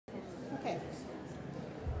Okay.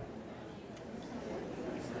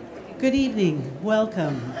 Good evening.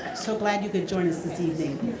 Welcome. So glad you could join us this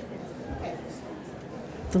evening.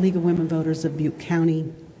 The League of Women Voters of Butte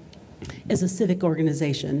County is a civic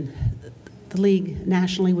organization. The League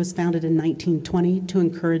nationally was founded in 1920 to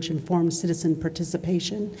encourage informed citizen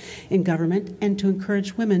participation in government and to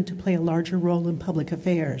encourage women to play a larger role in public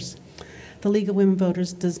affairs. The League of Women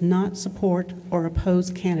Voters does not support or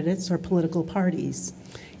oppose candidates or political parties.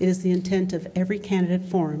 It is the intent of every candidate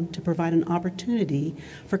forum to provide an opportunity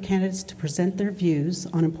for candidates to present their views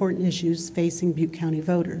on important issues facing Butte County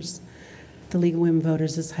voters. The League of Women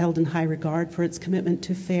Voters is held in high regard for its commitment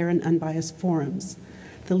to fair and unbiased forums.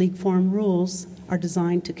 The League forum rules are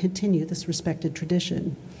designed to continue this respected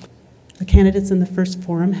tradition. The candidates in the first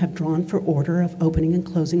forum have drawn for order of opening and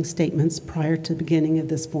closing statements prior to the beginning of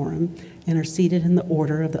this forum and are seated in the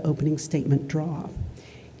order of the opening statement draw.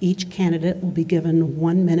 Each candidate will be given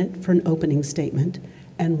 1 minute for an opening statement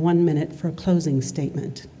and 1 minute for a closing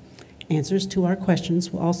statement. Answers to our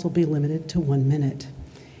questions will also be limited to 1 minute.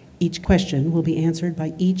 Each question will be answered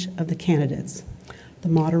by each of the candidates. The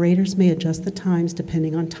moderators may adjust the times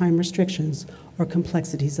depending on time restrictions or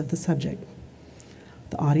complexities of the subject.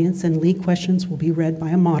 The audience and lead questions will be read by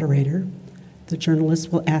a moderator. The journalists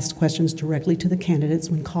will ask questions directly to the candidates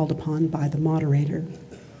when called upon by the moderator.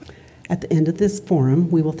 At the end of this forum,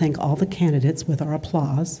 we will thank all the candidates with our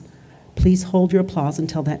applause. Please hold your applause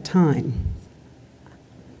until that time.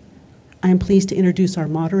 I am pleased to introduce our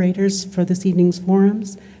moderators for this evening's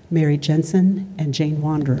forums, Mary Jensen and Jane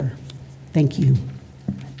Wanderer. Thank you.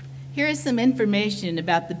 Here is some information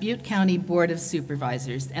about the Butte County Board of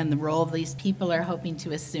Supervisors and the role these people are hoping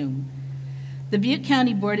to assume. The Butte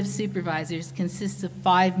County Board of Supervisors consists of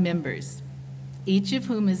 5 members, each of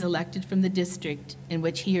whom is elected from the district in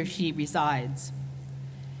which he or she resides.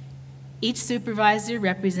 Each supervisor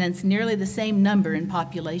represents nearly the same number in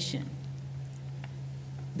population.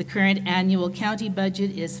 The current annual county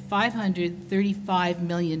budget is $535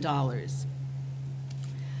 million.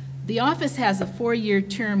 The office has a 4-year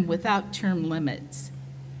term without term limits.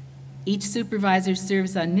 Each supervisor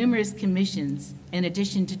serves on numerous commissions in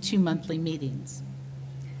addition to 2 monthly meetings.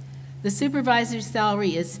 The supervisor's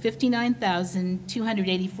salary is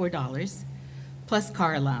 $59,284 plus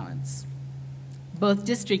car allowance. Both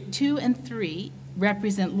District 2 and 3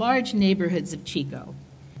 represent large neighborhoods of Chico.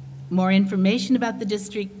 More information about the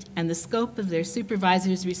district and the scope of their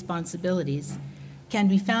supervisor's responsibilities can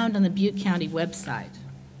be found on the Butte County website.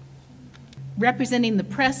 Representing the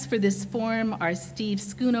press for this forum are Steve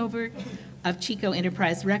Schoonover of Chico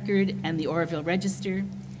Enterprise Record and the Oroville Register,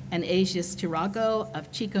 and Asia Stirago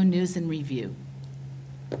of Chico News and Review.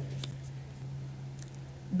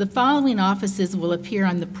 The following offices will appear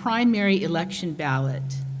on the primary election ballot,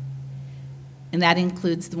 and that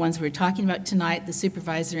includes the ones we're talking about tonight, the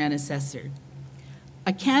supervisor and assessor.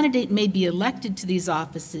 A candidate may be elected to these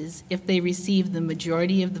offices if they receive the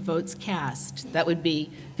majority of the votes cast. That would be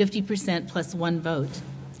 50% plus 1 vote,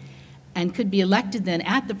 and could be elected then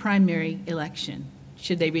at the primary election,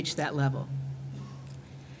 should they reach that level.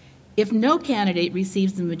 If no candidate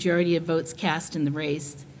receives the majority of votes cast in the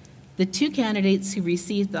race, the 2 candidates who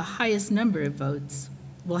receive the highest number of votes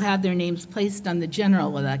will have their names placed on the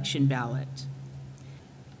general election ballot.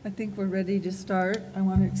 I think we're ready to start. I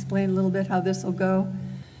want to explain a little bit how this will go.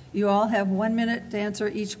 You all have 1 minute to answer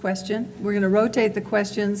each question. We're going to rotate the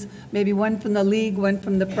questions, maybe one from the league, one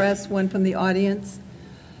from the press, one from the audience,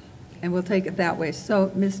 and we'll take it that way.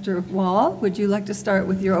 So, Mr. Wall, would you like to start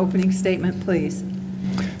with your opening statement, please?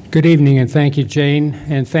 Good evening, and thank you, Jane,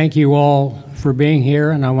 and thank you all for being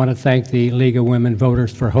here, and I want to thank the League of Women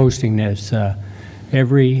Voters for hosting this.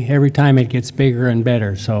 Every time it gets bigger and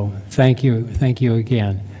better, so thank you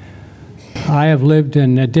again. I have lived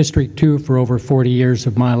in District 2 for over 40 years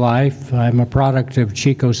of my life. I'm a product of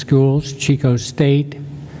Chico schools, Chico State,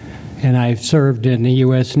 and I've served in the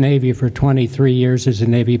U.S. Navy for 23 years as a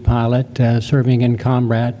Navy pilot, serving in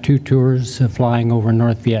combat, 2 tours flying over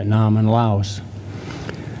North Vietnam and Laos.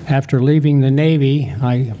 After leaving the Navy,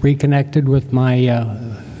 I reconnected with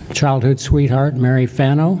my childhood sweetheart, Mary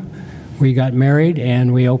Fano. We got married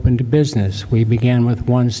and we opened a business. We began with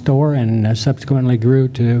 1 store and subsequently grew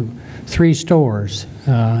to 3 stores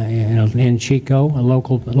in Chico, a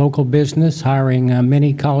local business, hiring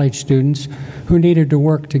many college students who needed to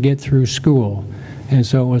work to get through school. And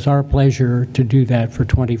so it was our pleasure to do that for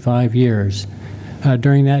 25 years.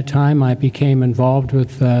 During that time, I became involved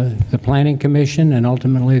with the Planning Commission and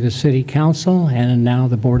ultimately the City Council and now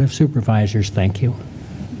the Board of Supervisors. Thank you.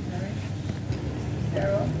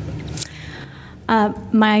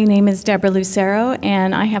 My name is Deborah Lucero,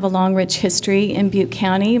 and I have a long, rich history in Butte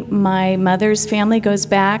County. My mother's family goes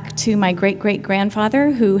back to my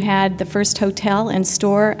great-great-grandfather, who had the first hotel and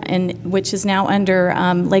store, which is now under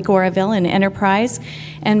Lake Oroville and Enterprise,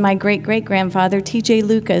 and my great-great-grandfather, T.J.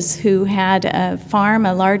 Lucas, who had a farm,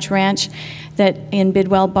 a large ranch in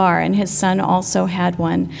Bidwell Bar, and his son also had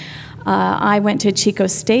one. I went to Chico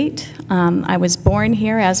State. I was born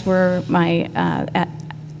here, as were my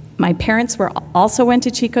parents also went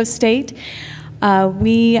to Chico State.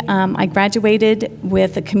 I graduated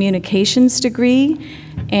with a communications degree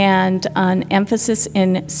and an emphasis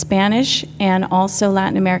in Spanish and also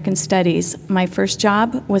Latin American studies. My first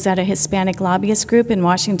job was at a Hispanic lobbyist group in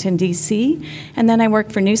Washington, D.C., and then I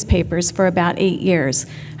worked for newspapers for about 8 years.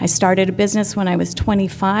 I started a business when I was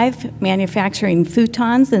 25, manufacturing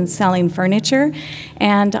futons and selling furniture,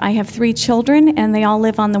 and I have 3 children, and they all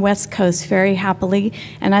live on the West Coast very happily,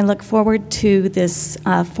 and I look forward to this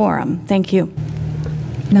forum. Thank you.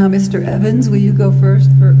 Now, Mr. Evans, will you go first?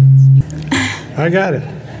 I got it.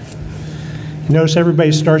 Notice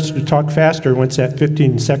everybody starts to talk faster once that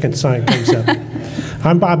 15-second sign comes up.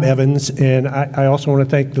 I'm Bob Evans, and I also want to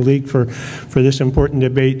thank the League for this important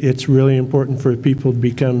debate. It's really important for people to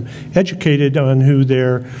become educated on who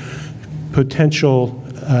their potential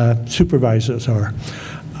supervisors are.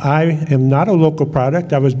 I am not a local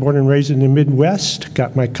product. I was born and raised in the Midwest,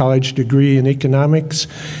 got my college degree in economics,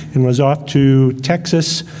 and was off to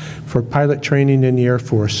Texas for pilot training in the Air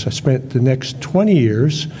Force. I spent the next 20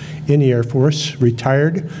 years in the Air Force,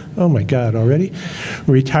 retired, oh my God, already?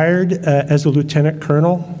 Retired as a lieutenant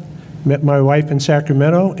colonel, met my wife in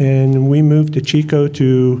Sacramento, and we moved to Chico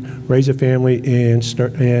to raise a family and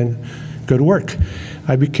go to work.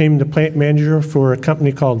 I became the plant manager for a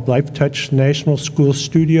company called LifeTouch National School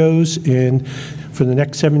Studios, and for the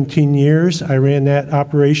next 17 years I ran that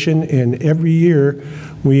operation, and every year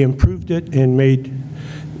we improved it and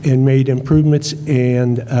made improvements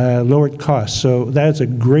and lowered costs. So that's a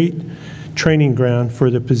great training ground for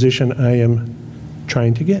the position I am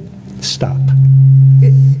trying to get. Stop.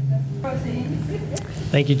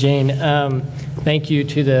 Thank you, Jane. Thank you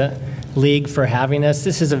to the League for having us.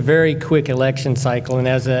 This is a very quick election cycle, and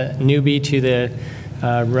as a newbie to the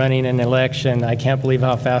running an election, I can't believe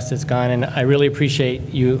how fast it's gone, and I really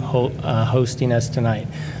appreciate you hosting us tonight.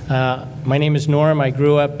 My name is Norm. I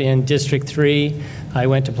grew up in District 3. I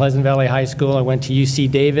went to Pleasant Valley High School. I went to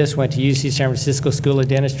UC Davis, went to UC San Francisco School of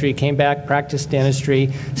Dentistry, came back, practiced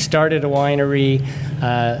dentistry, started a winery,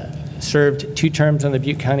 served 2 terms on the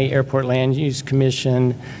Butte County Airport Land Use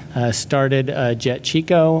Commission, started Jet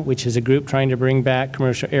Chico, which is a group trying to bring back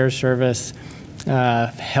commercial air service,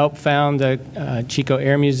 helped found the Chico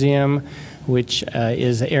Air Museum, which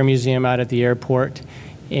is an air museum out at the airport.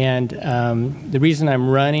 And the reason I'm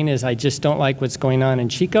running is I just don't like what's going on in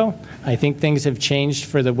Chico. I think things have changed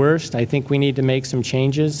for the worst. I think we need to make some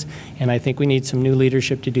changes, and I think we need some new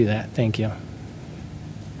leadership to do that. Thank you.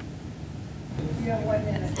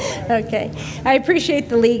 Okay. I appreciate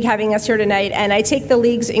the League having us here tonight, and I take the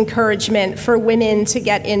League's encouragement for women to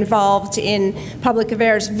get involved in public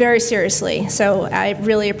affairs very seriously. So I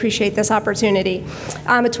really appreciate this opportunity.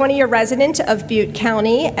 I'm a 20-year resident of Butte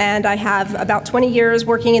County, and I have about 20 years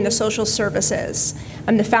working in the social services.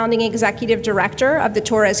 I'm the founding executive director of the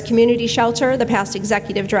Torres Community Shelter, the past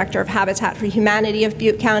executive director of Habitat for Humanity of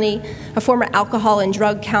Butte County, a former alcohol and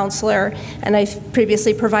drug counselor, and I've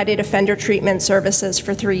previously provided offender treatment services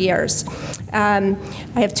for 3 years. I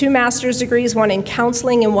have 2 master's degrees, one in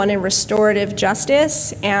counseling and one in restorative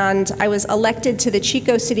justice, and I was elected to the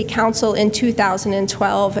Chico City Council in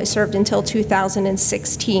 2012. I served until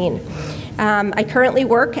 2016. I currently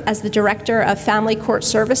work as the Director of Family Court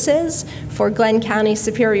Services for Glenn County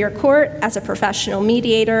Superior Court as a professional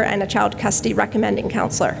mediator and a child custody recommending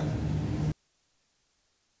counselor.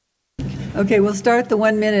 Okay, we'll start the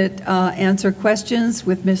 1-minute answer questions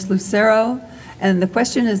with Ms. Lucero. And the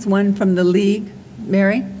question is one from the League.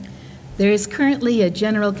 Mary? There is currently a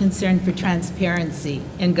general concern for transparency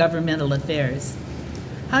in governmental affairs.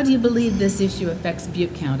 How do you believe this issue affects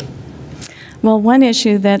Butte County? Well, one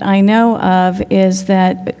issue that I know of is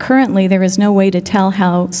that currently there is no way to tell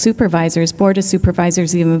how supervisors, Board of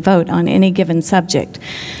Supervisors even vote on any given subject.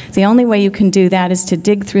 The only way you can do that is to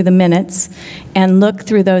dig through the minutes and look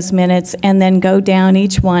through those minutes and then go down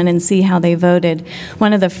each one and see how they voted.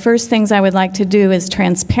 One of the first things I would like to do is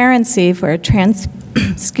transparency for a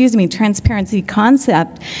transparency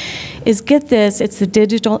concept is, get this, it's the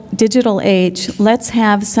digital age. Let's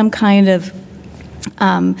have some kind of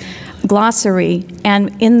glossary,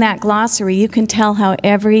 and in that glossary you can tell how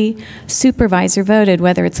every supervisor voted,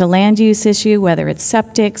 whether it's a land use issue, whether it's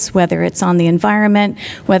septics, whether it's on the environment,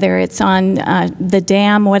 whether it's on the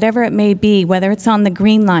dam, whatever it may be, whether it's on the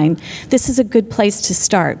green line. This is a good place to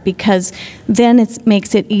start, because then it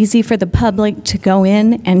makes it easy for the public to go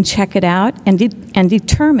in and check it out and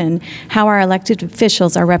determine how our elected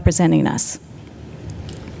officials are representing us.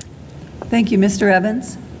 Thank you. Mr.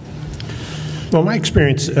 Evans? Well, my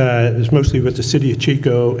experience is mostly with the city of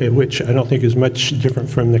Chico, which I don't think is much different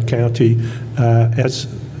from the county. As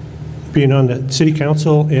being on the city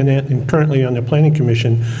council and currently on the planning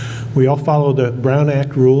commission, we all follow the Brown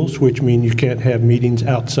Act rules, which mean you can't have meetings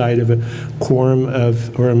outside of a quorum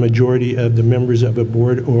of, or a majority of the members of a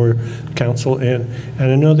board or council. And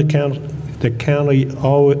I know the county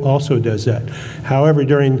also does that. However,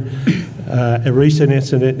 during a recent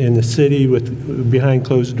incident in the city behind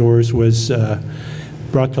closed doors was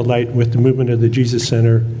brought to light with the movement of the Jesus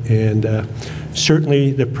Center, and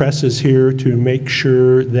certainly the press is here to make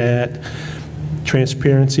sure that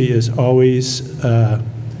transparency is always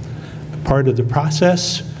part of the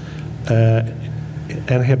process, and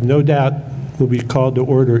I have no doubt will be called to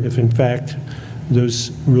order if in fact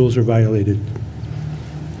those rules are violated.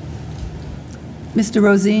 Mr.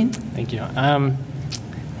 Rosine? Thank you.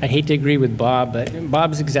 I hate to agree with Bob, but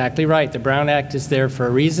Bob's exactly right. The Brown Act is there for a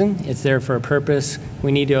reason. It's there for a purpose.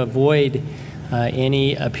 We need to avoid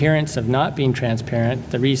any appearance of not being transparent.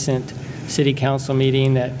 The recent city council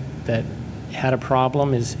meeting that had a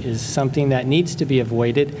problem is something that needs to be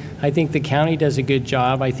avoided. I think the county does a good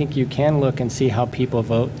job. I think you can look and see how people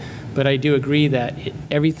vote. But I do agree that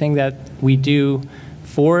everything that we do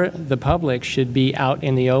for the public should be out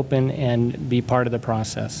in the open and be part of the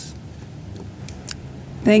process.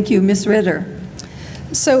 Thank you. Ms. Ritter?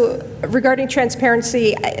 So regarding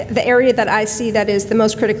transparency, the area that I see that is the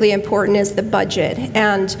most critically important is the budget.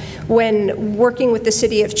 And when working with the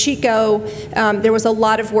city of Chico, there was a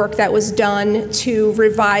lot of work that was done to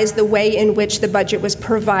revise the way in which the budget was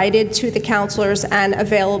provided to the councilors and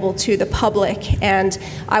available to the public. And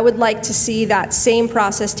I would like to see that same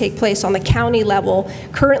process take place on the county level.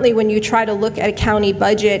 Currently, when you try to look at a county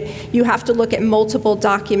budget, you have to look at multiple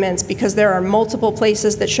documents because there are multiple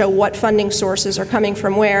places that show what funding sources are coming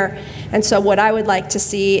from where. And so what I would like to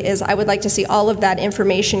see is I would like to see all of that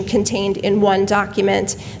information contained in one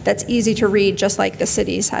document that's easy to read, just like the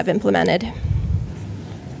cities have implemented.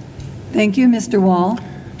 Thank you. Mr. Wall?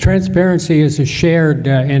 Transparency is a shared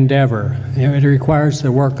endeavor. It requires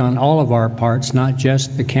the work on all of our parts, not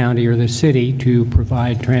just the county or the city, to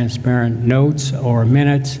provide transparent notes or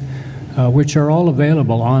minutes, which are all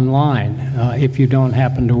available online. If you don't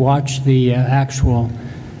happen to watch the actual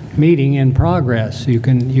meeting in progress, you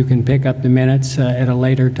can pick up the minutes at a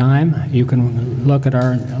later time. You can look at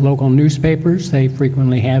our local newspapers. They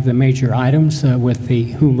frequently have the major items with the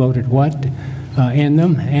who voted what in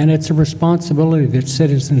them, and it's a responsibility that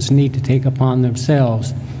citizens need to take upon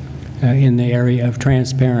themselves in the area of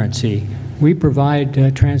transparency. We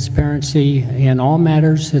provide transparency in all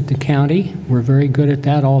matters at the county. We're very good at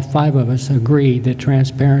that. All 5 of us agree that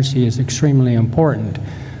transparency is extremely important.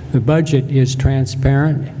 The budget is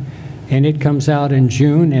transparent, and it comes out in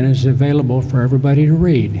June and is available for everybody to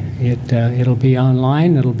read. It'll be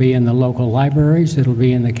online, it'll be in the local libraries, it'll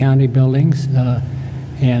be in the county buildings,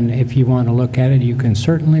 and if you want to look at it, you can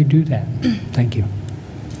certainly do that. Thank you.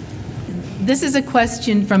 This is a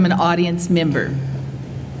question from an audience member.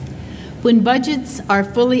 When budgets are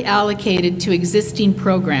fully allocated to existing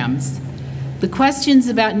programs, the questions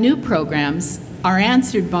about new programs are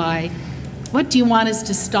answered by, what do you want us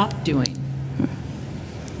to stop doing?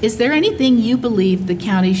 Is there anything you believe the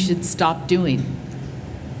county should stop doing?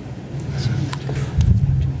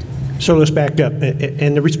 So let's back up.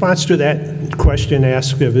 And the response to that question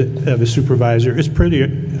asked of a supervisor is pretty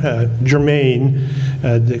germane.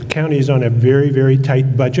 The county is on a very, very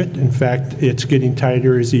tight budget. In fact, it's getting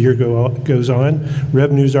tighter as the year goes on.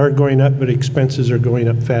 Revenues are going up, but expenses are going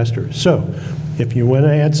up faster. So if you want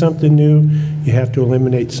to add something new, you have to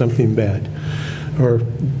eliminate something bad, or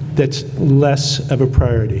that's less of a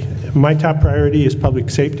priority. My top priority is public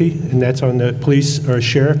safety, and that's on the police or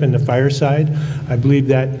sheriff and the fire side. I believe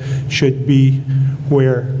that should be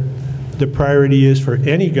where the priority is for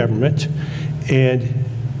any government, and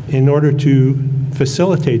in order to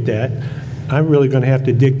facilitate that, I'm really going to have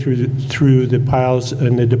to dig through the piles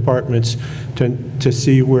and the departments to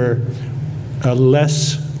see where a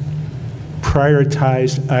less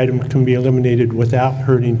prioritized item can be eliminated without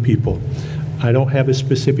hurting people. I don't have a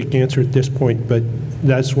specific answer at this point, but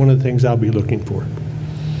that's one of the things I'll be looking for.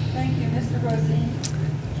 Thank you. Mr. Rosine?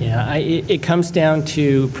 Yeah, it comes down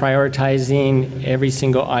to prioritizing every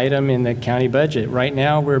single item in the county budget. Right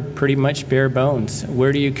now, we're pretty much bare bones.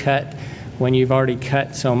 Where do you cut when you've already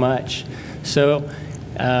cut so much? So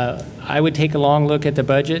I would take a long look at the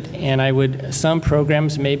budget, and some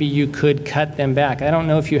programs, maybe you could cut them back. I don't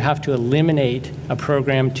know if you have to eliminate a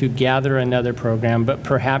program to gather another program, but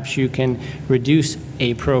perhaps you can reduce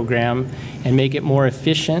a program and make it more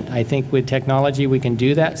efficient. I think with technology we can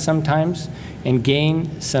do that sometimes and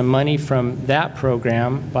gain some money from that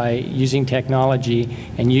program by using technology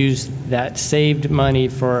and use that saved money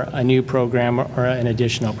for a new program or an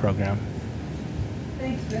additional program.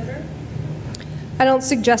 Thanks, Ritter. I don't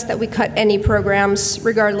suggest that we cut any programs,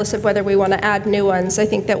 regardless of whether we want to add new ones. I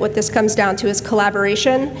think that what this comes down to is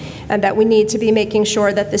collaboration, and that we need to be making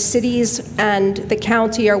sure that the cities and the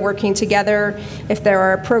county are working together. If there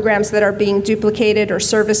are programs that are being duplicated or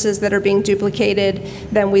services that are being duplicated,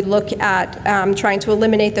 then we look at trying to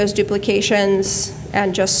eliminate those duplications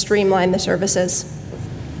and just streamline the services.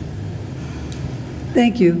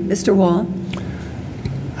 Thank you. Mr. Wall.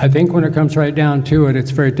 I think when it comes right down to it, it's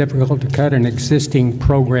very difficult to cut an existing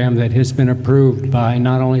program that has been approved by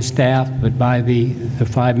not only staff, but by the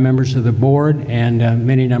 5 members of the board and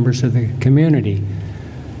many members of the community.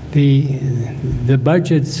 The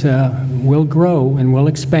budgets will grow and will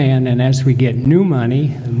expand, and as we get new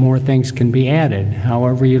money, more things can be added.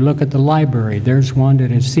 However, you look at the library, there's one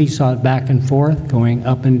that is seesawed back and forth, going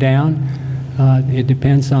up and down. It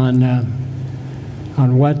depends on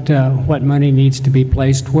what money needs to be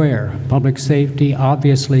placed where. Public safety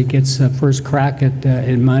obviously gets first crack at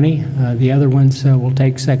in money. The other ones will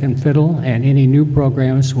take second fiddle, and any new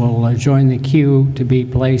programs will join the queue to be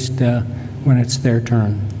placed when it's their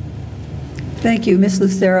turn. Thank you. Ms.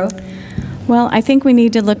 Lucero. Well, I think we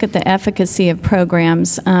need to look at the efficacy of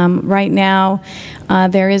programs. Right now,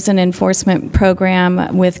 there is an enforcement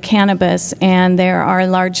program with cannabis, and there are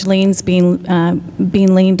large liens being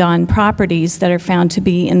leaned on properties that are found to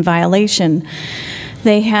be in violation.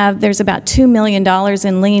 There's about $2 million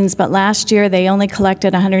in liens, but last year they only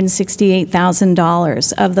collected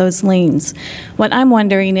 $168,000 of those liens. What I'm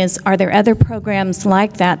wondering is, are there other programs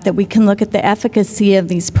like that we can look at the efficacy of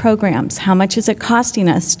these programs? How much is it costing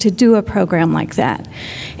us to do a program like that?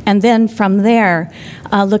 And then from there,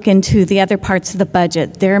 look into the other parts of the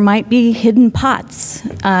budget. There might be hidden pots.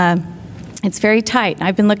 It's very tight.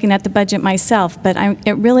 I've been looking at the budget myself, but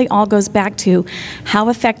it really all goes back to how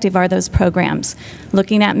effective are those programs?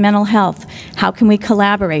 Looking at mental health, how can we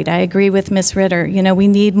collaborate? I agree with Ms. Ritter. You know, we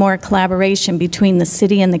need more collaboration between the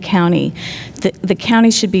city and the county. The county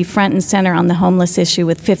should be front and center on the homeless issue,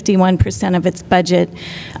 with 51% of its budget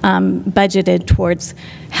budgeted towards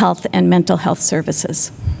health and mental health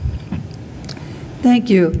services. Thank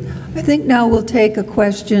you. I think now we'll take a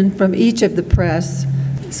question from each of the press.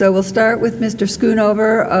 So we'll start with Mr.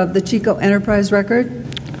 Schoonover of the Chico Enterprise Record.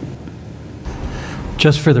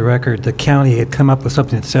 Just for the record, the county had come up with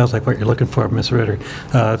something that sounds like what you're looking for, Ms. Ritter.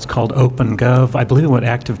 It's called OpenGov. I believe it went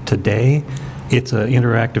active today. It's an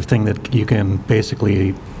interactive thing that you can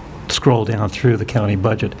basically scroll down through the county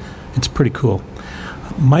budget. It's pretty cool.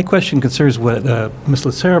 My question concerns what Ms.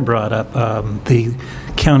 Lucero brought up, the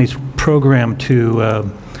county's program to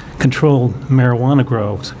control marijuana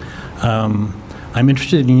grows. I'm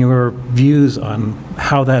interested in your views on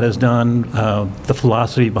how that is done, the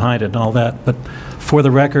philosophy behind it and all that. But for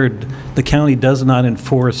the record, the county does not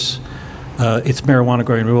enforce its marijuana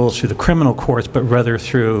growing rules through the criminal courts, but rather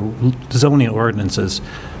through zoning ordinances.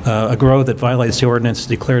 A grow that violates the ordinance is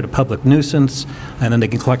declared a public nuisance, and then they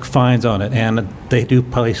can collect fines on it. And they do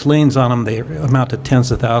place liens on them. They amount to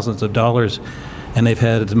tens of thousands of dollars, and they've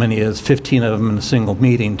had as many as 15 of them in a single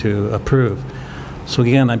meeting to approve. So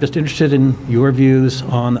again, I'm just interested in your views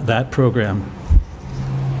on that program.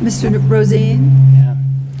 Mr. Rosine?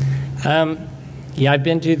 Yeah, I've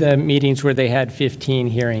been to the meetings where they had 15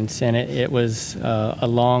 hearings, and it was a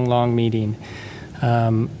long, long meeting.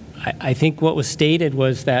 I think what was stated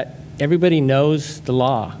was that everybody knows the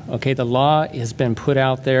law, okay? The law has been put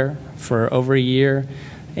out there for over a year,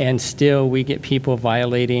 and still we get people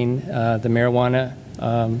violating the marijuana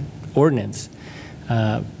ordinance.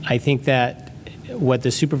 I think that what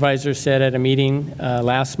the supervisor said at a meeting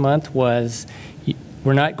last month was,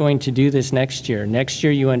 we're not going to do this next year. Next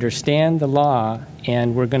year you understand the law,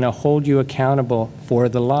 and we're going to hold you accountable for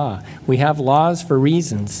the law. We have laws for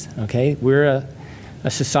reasons, okay? We're a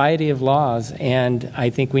society of laws, and I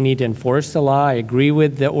think we need to enforce the law. I agree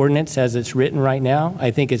with the ordinance as it's written right now. I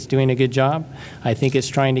think it's doing a good job. I think it's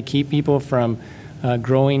trying to keep people from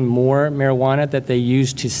growing more marijuana that they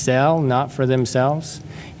use to sell, not for themselves.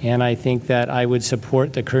 And I think that I would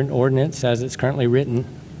support the current ordinance as it's currently written.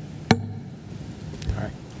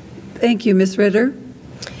 Thank you, Ms. Ritter.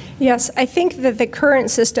 Yes, I think that the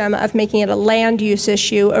current system of making it a land use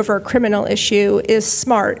issue over a criminal issue is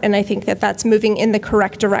smart, and I think that that's moving in the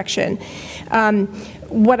correct direction.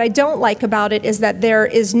 What I don't like about it is that there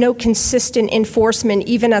is no consistent enforcement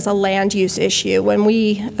even as a land use issue. When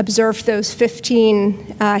we observed those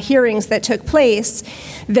 15 hearings that took place,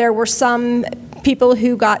 there were some people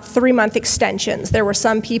who got 3-month extensions. There were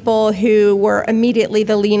some people who were immediately,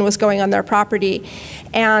 the lien was going on their property.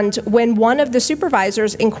 And when one of the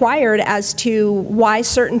supervisors inquired as to why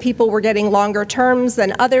certain people were getting longer terms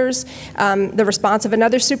than others, the response of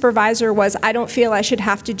another supervisor was, "I don't feel I should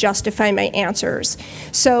have to justify my answers."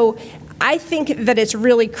 So I think that it's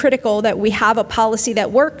really critical that we have a policy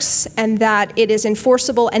that works and that it is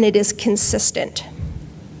enforceable and it is consistent.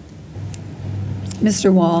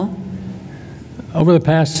 Mr. Wall. Over the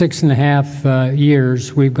past 6.5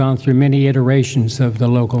 years, we've gone through many iterations of the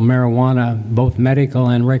local marijuana, both medical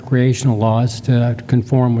and recreational laws, to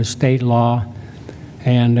conform with state law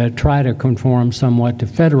and try to conform somewhat to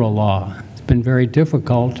federal law. It's been very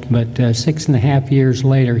difficult, but 6.5 years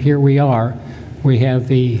later, here we are. We have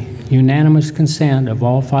the unanimous consent of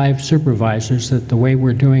all 5 supervisors that the way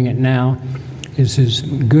we're doing it now is as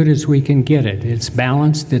good as we can get it. It's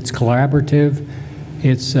balanced, it's collaborative.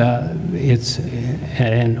 It's an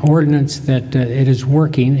ordinance that it is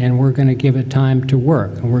working, and we're going to give it time to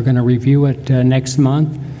work. And we're going to review it next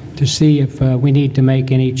month to see if we need to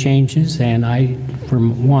make any changes, and I, for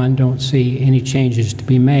one, don't see any changes to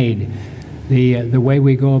be made. The way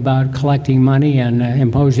we go about collecting money and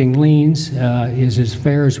imposing liens is as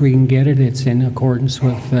fair as we can get it. It's in accordance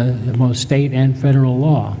with both state and federal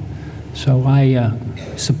law. So I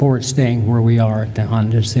support staying where we are on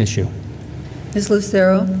this issue. Ms.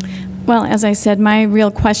 Lucero. Well, as I said, my real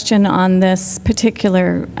question on this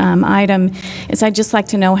particular item is I'd just like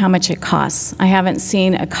to know how much it costs. I haven't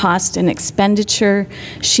seen a cost and expenditure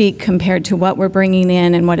sheet compared to what we're bringing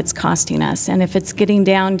in and what it's costing us. And if it's getting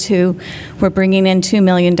down to we're bringing in $2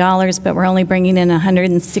 million, but we're only bringing in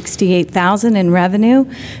 $168,000 in revenue,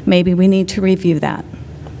 maybe we need to review that.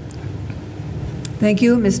 Thank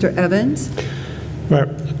you. Mr. Evans. Well,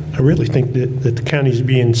 I really think that the county's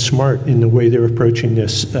being smart in the way they're approaching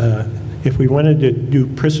this. If we wanted to do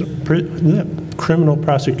criminal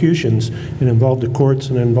prosecutions and involve the courts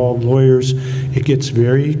and involve lawyers, it gets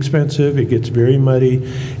very expensive, it gets very muddy,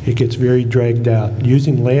 it gets very dragged out.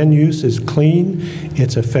 Using land use is clean,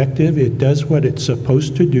 it's effective, it does what it's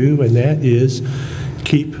supposed to do, and that is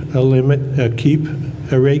keep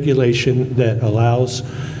a regulation that allows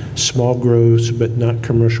small grows but not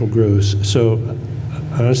commercial grows. So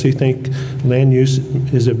I honestly think land use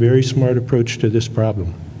is a very smart approach to this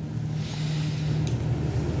problem.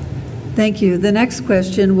 Thank you. The next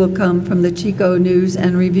question will come from the Chico News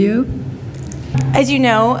and Review. As you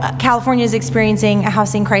know, California is experiencing a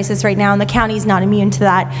housing crisis right now, and the county is not immune to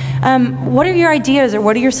that. What are your ideas, or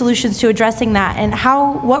what are your solutions to addressing that, and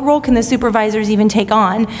what role can the supervisors even take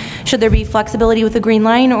on? Should there be flexibility with the green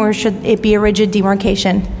line, or should it be a rigid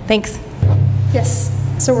demarcation? Thanks. Yes.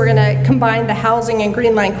 So we're going to combine the housing and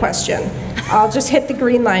green line question. I'll just hit the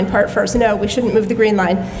green line part first. No, we shouldn't move the green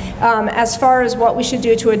line. As far as what we should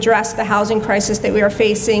do to address the housing crisis that we are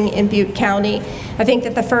facing in Butte County, I think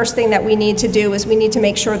that the first thing that we need to do is we need to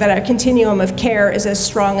make sure that our continuum of care is as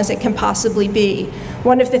strong as it can possibly be.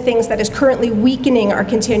 One of the things that is currently weakening our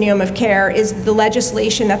continuum of care is the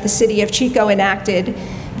legislation that the city of Chico enacted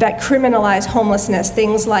that criminalize homelessness,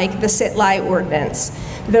 things like the sit-lie ordinance.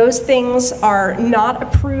 Those things are not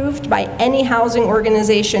approved by any housing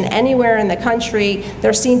organization anywhere in the country.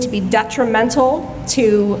 They're seen to be detrimental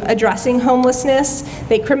to addressing homelessness.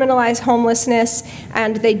 They criminalize homelessness,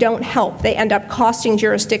 and they don't help. They end up costing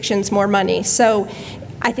jurisdictions more money. So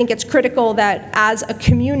I think it's critical that as a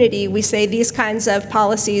community, we say these kinds of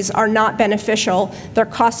policies are not beneficial. They're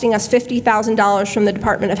costing us $50,000 from the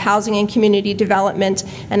Department of Housing and Community Development,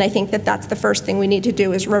 and I think that that's the first thing we need to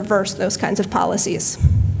do is reverse those kinds of policies.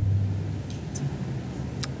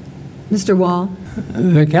 Mr. Wall.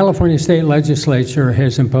 The California State Legislature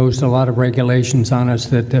has imposed a lot of regulations on us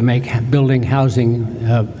that make building housing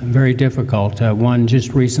very difficult. One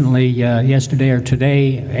just recently, yesterday or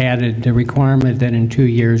today, added the requirement that in 2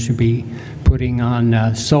 years you'll be putting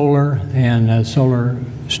on solar and solar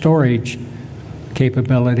storage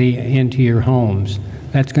capability into your homes.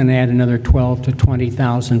 That's going to add another $12,000 to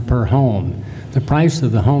 $20,000 per home. The price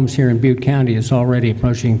of the homes here in Butte County is already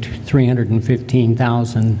approaching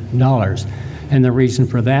 $315,000. And the reason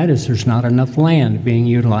for that is there's not enough land being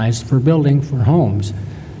utilized for building for homes.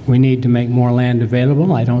 We need to make more land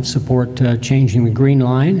available. I don't support changing the green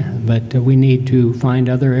line, but we need to find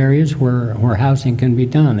other areas where housing can be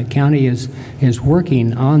done. The county is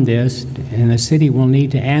working on this, and the city will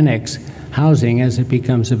need to annex housing as it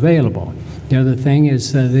becomes available. The other thing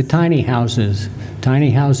is the tiny houses. Tiny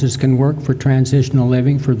houses can work for transitional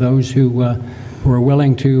living for those who are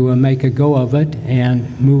willing to make a go of it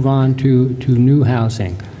and move on to new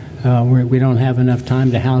housing. We don't have enough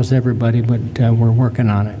time to house everybody, but we're working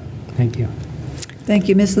on it. Thank you. Thank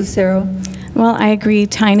you. Ms. Lucero. Well, I agree.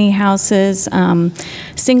 Tiny houses,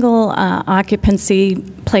 single occupancy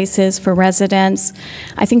places for residents.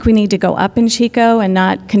 I think we need to go up in Chico and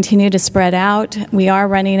not continue to spread out. We are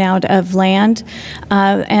running out of land,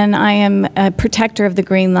 and I am a protector of the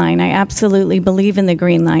Green Line. I absolutely believe in the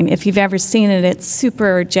Green Line. If you've ever seen it, it's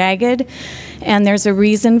super jagged, and there's a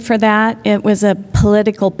reason for that. It was a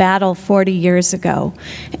political battle 40 years ago,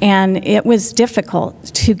 and it was difficult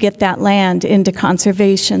to get that land into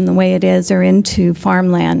conservation the way it is or into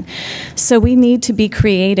farmland. So we need to be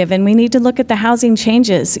creative, and we need to look at the housing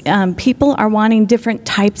changes. People are wanting different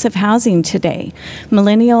types of housing today.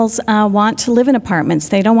 Millennials want to live in apartments.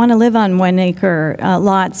 They don't want to live on 1 acre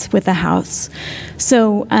lots with a house.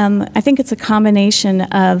 So I think it's a combination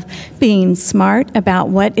of being smart about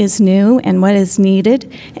what is new and what is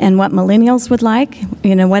needed and what millennials would like.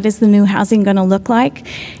 You know, what is the new housing going to look like?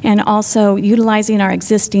 And also utilizing our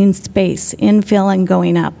existing space, infill and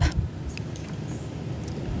going up.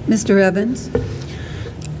 Mr. Evans.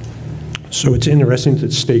 So it's interesting that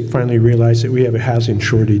the state finally realized that we have a housing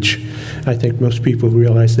shortage. I think most people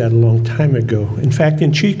realized that a long time ago. In fact,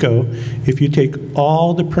 in Chico, if you take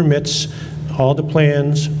all the permits, all the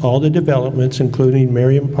plans, all the developments, including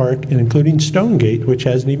Merriam Park and including Stonegate, which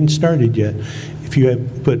hasn't even started yet, if you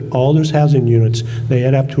have put all those housing units, they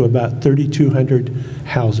add up to about 3,200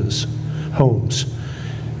 homes.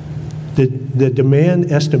 The demand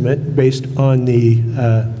estimate based on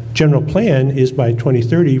the general plan is by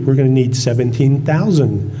 2030, we're going to need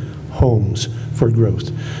 17,000 homes for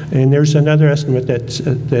growth. And there's another estimate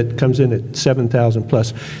that comes in at 7,000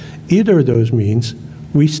 plus. Either of those means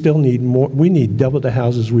we still need more, we need double the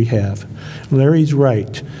houses we have. Larry's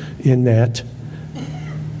right in that,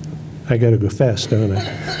 I got to go fast, don't I?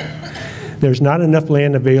 There's not enough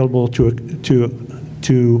land available to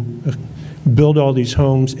build all these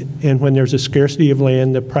homes, and when there's a scarcity of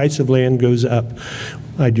land, the price of land goes up.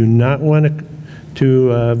 I do not want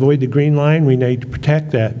to avoid the Green Line. We need to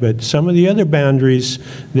protect that, but some of the other boundaries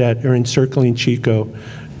that are encircling Chico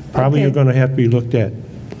probably are going to have to be looked at.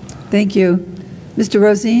 Thank you. Mr.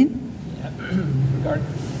 Rosine?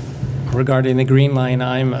 Regarding the Green Line,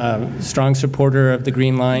 I'm a strong supporter of the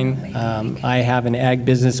Green Line. I have an ag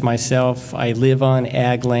business myself. I live on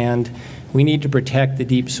ag land. We need to protect the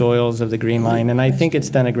deep soils of the Green Line, and I think it's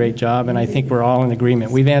done a great job, and I think we're all in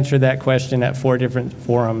agreement. We've answered that question at 4 different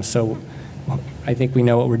forums, so I think we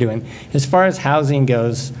know what we're doing. As far as housing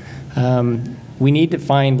goes, we need to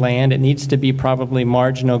find land. It needs to be probably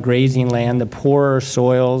marginal grazing land, the poorer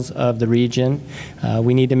soils of the region.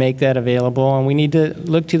 We need to make that available, and we need to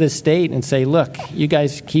look to the state and say, look, you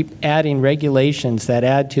guys keep adding regulations that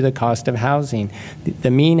add to the cost of housing. The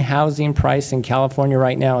mean housing price in California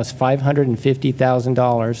right now is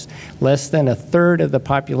 $550,000. Less than a third of the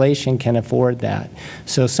population can afford that.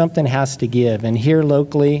 So something has to give. And here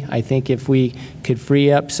locally, I think if we could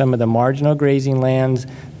free up some of the marginal grazing lands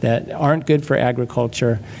that aren't good for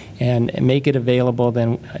agriculture and make it available,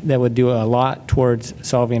 then that would do a lot towards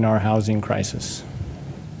solving our housing crisis.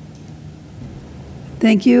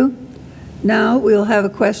 Thank you. Now we'll have a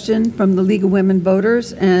question from the League of Women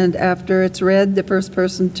Voters, and after it's read, the first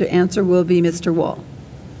person to answer will be Mr. Wall.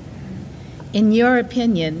 In your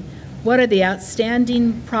opinion, what are the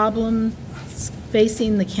outstanding problems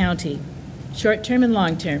facing the county, short-term and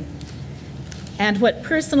long-term? And what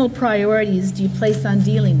personal priorities do you place on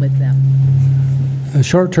dealing with them? The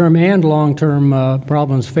short-term and long-term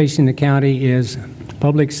problems facing the county is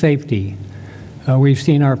public safety. We've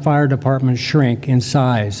seen our fire department shrink in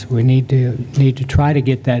size. We need to try to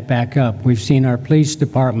get that back up. We've seen our police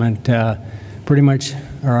department pretty much,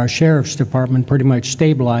 or our sheriff's department pretty much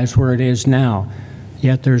stabilize where it is now.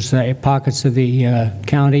 Yet there's pockets of the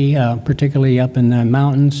county, particularly up in the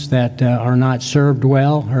mountains, that are not served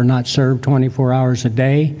well, or not served 24 hours a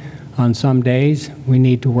day on some days. We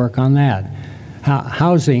need to work on that.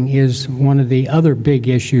 Housing is one of the other big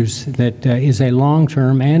issues that is a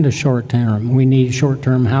long-term and a short-term. We need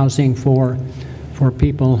short-term housing for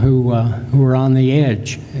people who are on the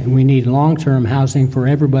edge. We need long-term housing for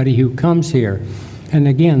everybody who comes here. And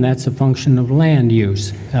again, that's a function of land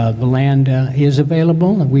use. The land is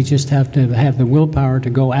available. We just have to have the willpower to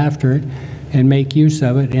go after it and make use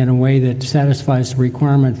of it in a way that satisfies the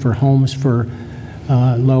requirement for homes for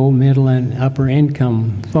low, middle, and upper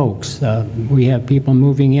income folks. We have people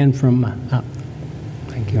moving in from,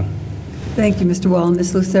 thank you. Thank you, Mr. Wall.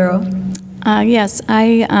 Ms. Lucero? Yes,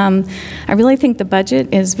 I really think the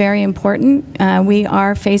budget is very important. We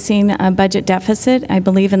are facing a budget deficit, I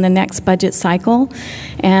believe, in the next budget cycle.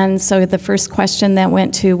 And so the first question that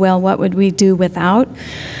went to, well, what would we do without?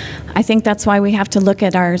 I think that's why we have to look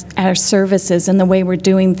at our services and the way we're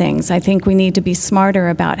doing things. I think we need to be smarter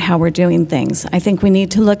about how we're doing things. I think we need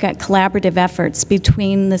to look at collaborative efforts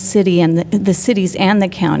between the city and the cities and the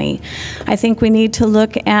county. I think we need to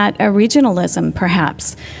look at a regionalism,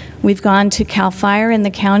 perhaps. We've gone to CAL FIRE in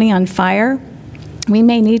the county on fire. We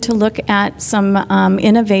may need to look at some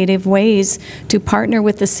innovative ways to partner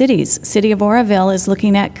with the cities. City of Oroville is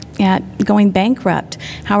looking at going bankrupt.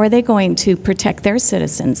 How are they going to protect their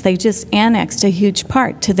citizens? They just annexed a huge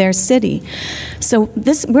part to their city. So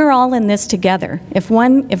we're all in this together. If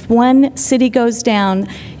one city goes down,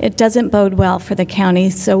 it doesn't bode well for the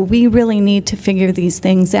county. So we really need to figure these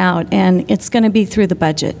things out, and it's going to be through the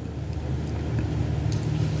budget.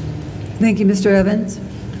 Thank you, Mr. Evans.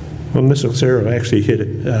 Well, Ms. Lucero actually hit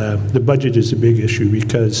it. The budget is a big issue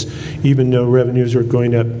because even though revenues are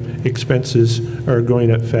going up, expenses are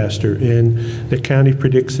going up faster. And the county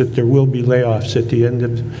predicts that there will be layoffs at the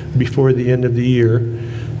end before the end of the year,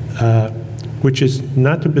 which is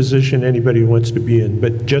not the position anybody wants to be in.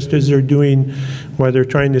 But just as they're doing, while they're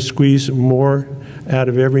trying to squeeze more out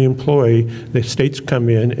of every employee, the states come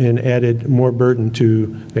in and added more burden to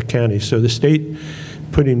the county. So the state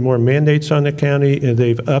putting more mandates on the county, and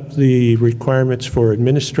they've upped the requirements for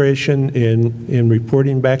administration and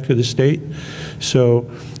reporting back to the state.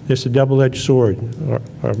 So it's a double-edged sword.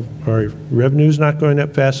 Our revenue's not going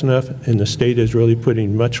up fast enough, and the state is really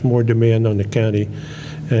putting much more demand on the county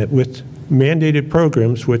with mandated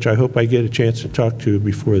programs, which I hope I get a chance to talk to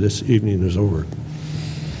before this evening is over.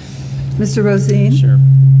 Mr. Rosine? Sure.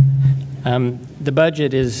 The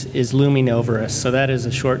budget is looming over us, so that is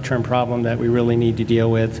a short-term problem that we really need to deal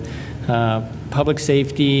with. Public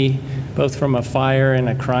safety, both from a fire and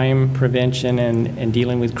a crime prevention and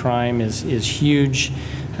dealing with crime is huge.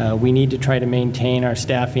 We need to try to maintain our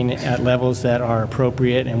staffing at levels that are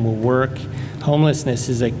appropriate and will work. Homelessness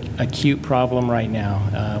is an acute problem right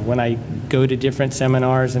now. When I go to different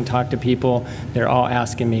seminars and talk to people, they're all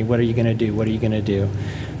asking me, what are you going to do? What are you going to do?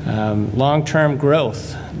 Long-term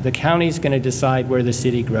growth. The county's going to decide where the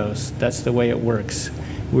city grows. That's the way it works.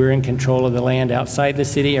 We're in control of the land outside the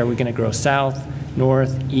city. Are we going to grow south,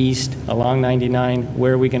 north, east, along 99?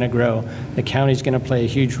 Where are we going to grow? The county's going to play a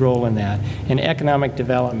huge role in that. And economic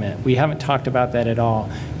development. We haven't talked about that at all.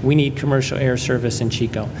 We need commercial air service in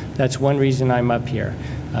Chico. That's one reason I'm up here.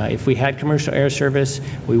 If we had commercial air service,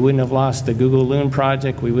 we wouldn't have lost the Google Loon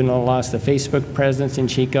project. We wouldn't have lost the Facebook presence in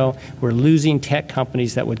Chico. We're losing tech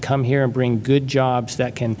companies that would come here and bring good jobs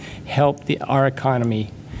that can help our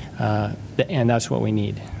economy, and that's what we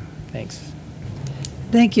need. Thanks.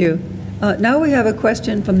 Thank you. Now we have a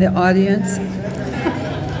question from the audience.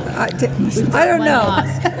 I don't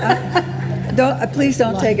know. Please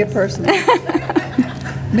don't take it personally.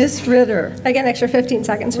 Ms. Ritter. I get an extra 15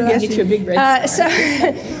 seconds for that. Get you a big red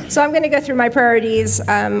So I'm going to go through my priorities.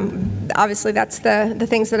 Obviously, that's the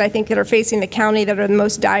things that I think that are facing the county that are the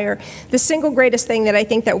most dire. The single greatest thing that I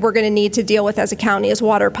think that we're going to need to deal with as a county is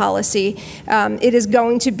water policy. It is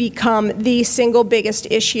going to become the single biggest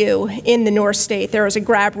issue in the North State. There is a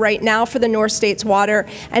grab right now for the North State's water,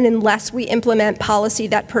 and unless we implement policy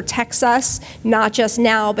that protects us, not just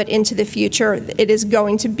now, but into the future, it is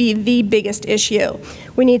going to be the biggest issue.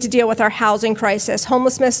 We need to deal with our housing crisis.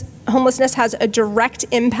 Homelessness has a direct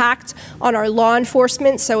impact on our law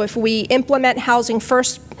enforcement, so if we implement housing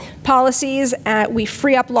first policies, we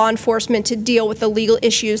free up law enforcement to deal with the legal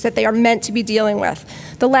issues that they are meant to be dealing with.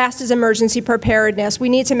 The last is emergency preparedness. We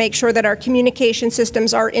need to make sure that our communication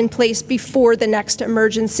systems are in place before the next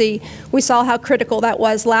emergency. We saw how critical that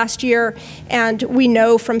was last year, and we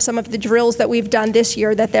know from some of the drills that we've done this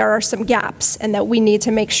year that there are some gaps and that we need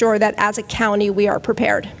to make sure that as a county we are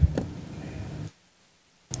prepared.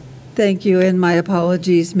 Thank you, and my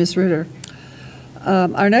apologies, Ms. Ritter.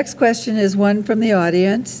 Our next question is one from the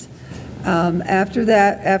audience. After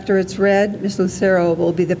that, after it's read, Ms. Lucero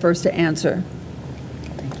will be the first to answer.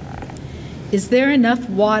 Is there enough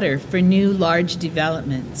water for new large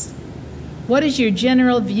developments? What is your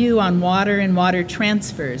general view on water and water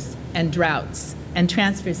transfers and droughts? And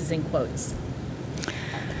transfers is in quotes.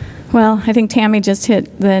 Well, I think Tammy just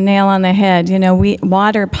hit the nail on the head. You know,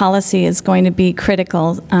 water policy is going to be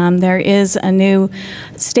critical. There is a new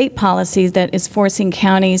state policy that is forcing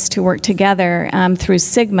counties to work together through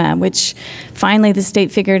SGMA, which finally the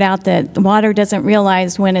state figured out that water doesn't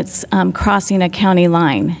realize when it's crossing a county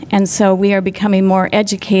line. And so we are becoming more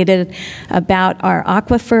educated about our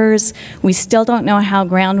aquifers. We still don't know how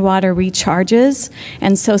groundwater recharges.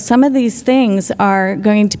 And so some of these things are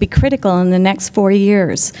going to be critical in the next 4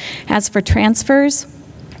 years. As for transfers,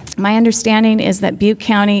 my understanding is that Butte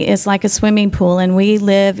County is like a swimming pool, and we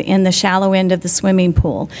live in the shallow end of the swimming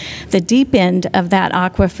pool. The deep end of that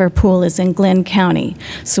aquifer pool is in Glenn County.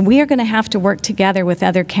 So we are going to have to work together with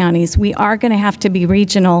other counties. We are going to have to be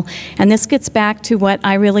regional, and this gets back to what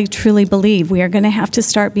I really truly believe. We are going to have to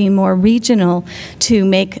start being more regional to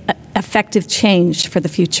make effective change for the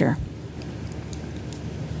future.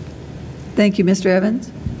 Thank you, Mr.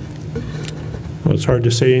 Evans. Well, it's hard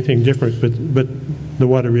to say anything different, but the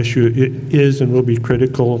water issue is and will be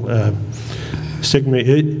critical.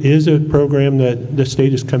 SGMA is a program that the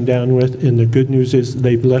state has come down with, and the good news is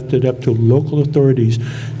they've left it up to local authorities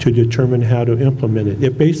to determine how to implement it.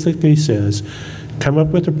 It basically says, come up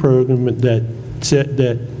with a program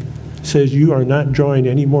that says you are not drawing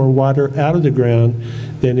any more water out of the ground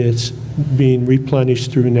than it's being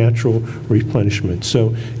replenished through natural replenishment.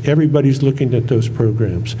 So everybody's looking at those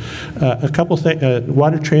programs. A couple things,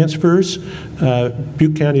 water transfers.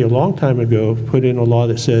 Butte County a long time ago put in a law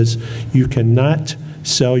that says you cannot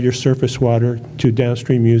sell your surface water to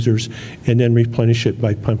downstream users and then replenish it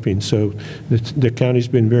by pumping. So the county's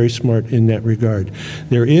been very smart in that regard.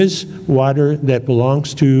 There is water that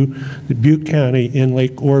belongs to the Butte County in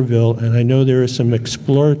Lake Orville, and I know there is some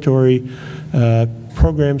exploratory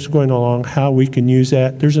programs going along how we can use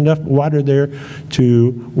that. There's enough water there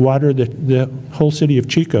to water the whole city of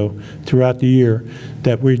Chico throughout the year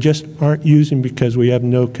that we just aren't using because we have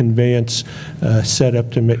no conveyance set up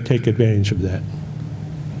to take advantage of that.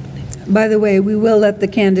 By the way, we will let the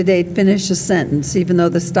candidate finish a sentence, even though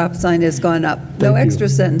the stop sign has gone up. No extra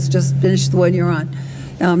sentence, just finish the one you're on.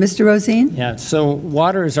 Mr. Rosine? Yeah, so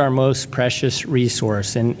water is our most precious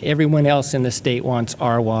resource, and everyone else in the state wants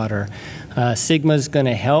our water. SGMA is going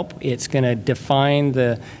to help. It's going to define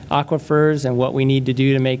the aquifers and what we need to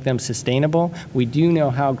do to make them sustainable. We do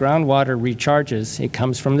know how groundwater recharges. It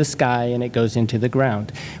comes from the sky and it goes into the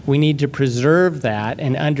ground. We need to preserve that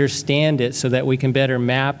and understand it so that we can better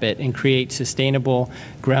map it and create sustainable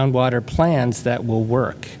groundwater plans that will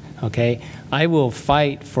work. Okay? I will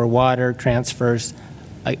fight for water transfers.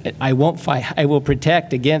 I won't fight. I will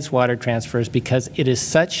protect against water transfers because it is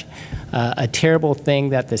such a terrible thing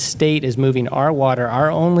that the state is moving our water,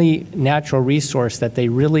 our only natural resource that they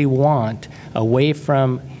really want, away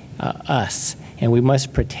from us. And we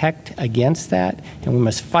must protect against that, and we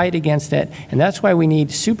must fight against that. And that's why we need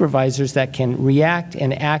supervisors that can react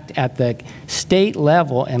and act at the state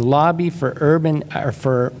level and lobby for urban or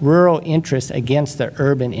for rural interests against the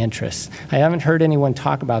urban interests. I haven't heard anyone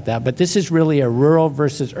talk about that, but this is really a rural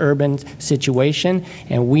versus urban situation,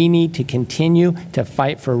 and we need to continue to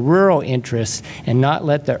fight for rural interests and not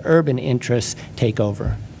let the urban interests take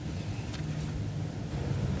over.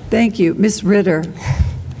 Thank you. Ms. Ritter.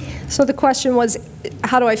 So the question was,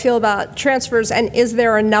 how do I feel about transfers, and is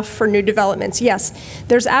there enough for new developments? Yes,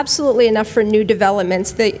 there's absolutely enough for new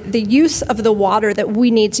developments. The use of the water that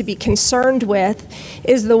we need to be concerned with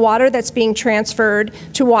is the water that's being transferred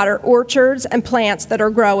to water orchards and plants that are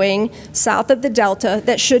growing south of the Delta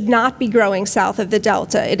that should not be growing south of the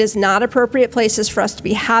Delta. It is not appropriate places for us to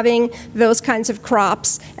be having those kinds of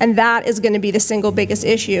crops, and that is going to be the single biggest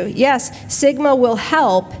issue. Yes, SGMA will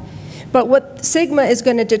help, but what SGMA is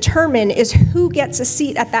going to determine is who gets a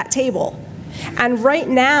seat at that table. And right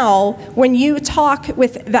now, when you talk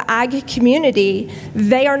with the ag community,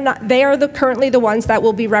 they are currently the ones that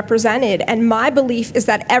will be represented. And my belief is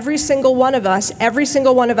that every single one of us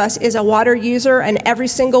is a water user, and every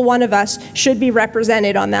single one of us should be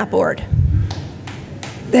represented on that board.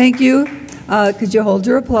 Thank you. Could you hold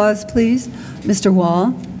your applause, please? Mr.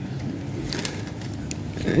 Wall.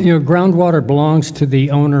 You know, groundwater belongs to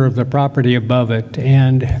the owner of the property above it,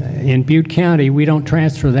 and in Butte County, we don't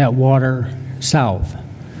transfer that water south.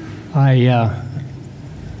 I'm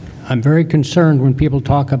very concerned when people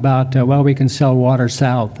talk about, well, we can sell water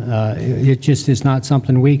south. It just is not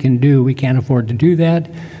something we can do. We can't afford to do that.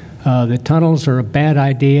 The tunnels are a bad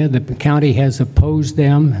idea. The county has opposed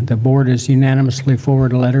them. The board has unanimously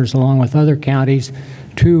forwarded letters along with other counties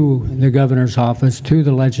to the governor's office, to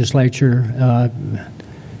the legislature,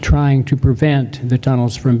 trying to prevent the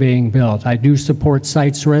tunnels from being built. I do support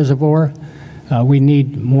Sites Reservoir. We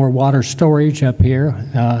need more water storage up here.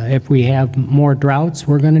 If we have more droughts,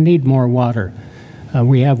 we're going to need more water.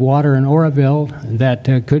 We have water in Oroville that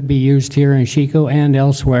could be used here in Chico and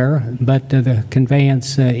elsewhere, but the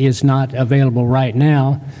conveyance is not available right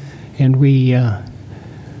now, and we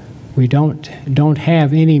don't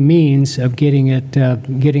have any means of getting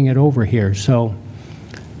it over here. So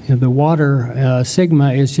the water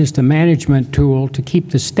Sigma is just a management tool to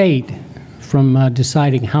keep the state from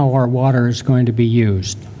deciding how our water is going to be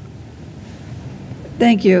used.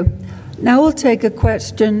 Thank you. Now we'll take a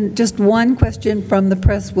question, just one question from the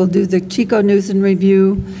press. We'll do the Chico News and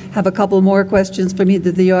Review, have a couple more questions from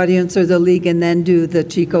either the audience or the league, and then do the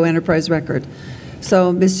Chico Enterprise Record.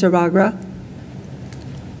 So, Ms. Sharagra.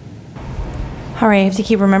 All right, I have to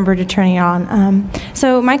keep remembering to turn it on.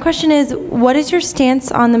 So my question is, what is your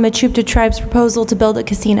stance on the Mechoopda tribe's proposal to build a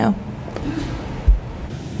casino?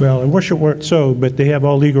 Well, I wish it weren't so, but they have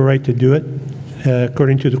all legal right to do it,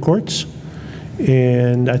 according to the courts.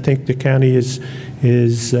 And I think the county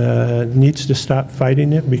needs to stop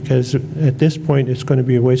fighting it, because at this point it's going to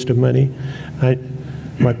be a waste of money.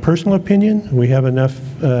 My personal opinion, we have enough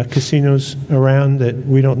casinos around that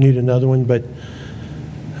we don't need another one, but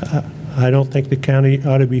I don't think the county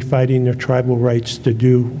ought to be fighting their tribal rights to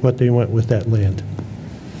do what they want with that land.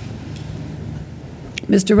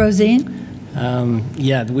 Mr. Rosine?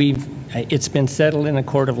 Yeah, it's been settled in a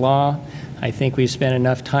court of law. I think we've spent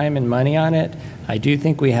enough time and money on it. I do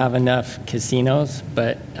think we have enough casinos,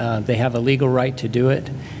 but they have a legal right to do it.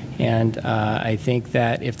 And I think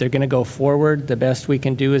that if they're going to go forward, the best we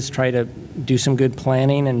can do is try to do some good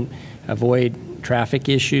planning and avoid traffic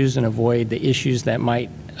issues and avoid the issues that might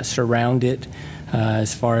surround it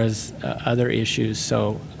as far as other issues.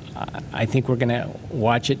 So I think we're going to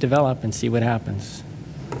watch it develop and see what happens.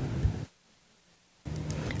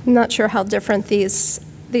 I'm not sure how different these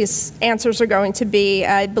answers are going to be.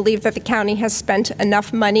 I believe that the county has spent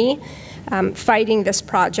enough money fighting this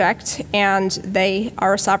project, and they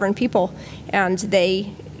are a sovereign people, and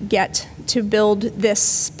they get to build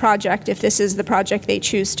this project if this is the project they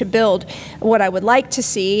choose to build. What I would like to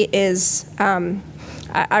see is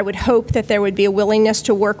I would hope that there would be a willingness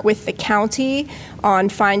to work with the county on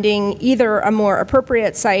finding either a more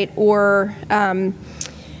appropriate site or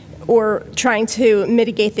trying to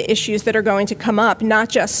mitigate the issues that are going to come up, not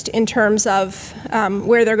just in terms of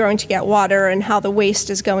where they're going to get water and how the waste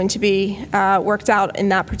is going to be worked out in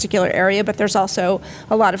that particular area, but there's also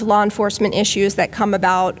a lot of law enforcement issues that come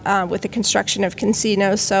about with the construction of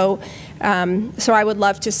casinos. So I would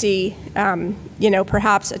love to see,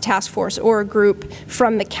 perhaps a task force or a group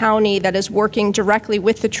from the county that is working directly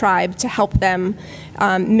with the tribe to help them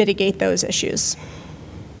mitigate those issues.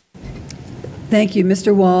 Thank you.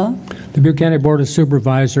 Mr. Wall. The Butte County Board of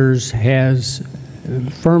Supervisors has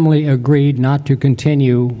firmly agreed not to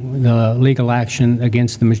continue the legal action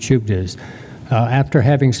against the Mechoopdas. After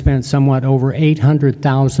having spent somewhat over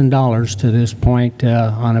 $800,000 to this point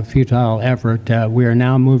on a futile effort, we are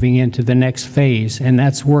now moving into the next phase, and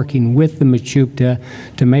that's working with the Mechoopda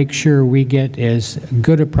to make sure we get as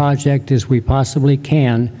good a project as we possibly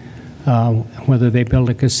can, whether they build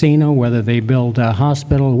a casino, whether they build a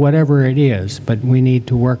hospital, whatever it is. But we need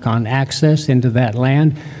to work on access into that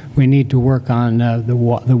land. We need to work on the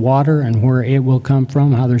water and where it will come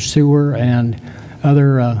from, how their sewer and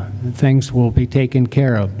other things will be taken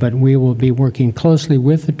care of. But we will be working closely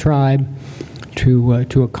with the tribe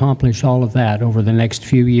to accomplish all of that over the next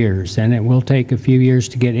few years. And it will take a few years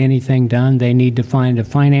to get anything done. They need to find a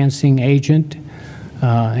financing agent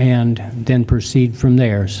and then proceed from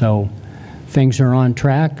there. So things are on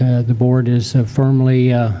track. The board is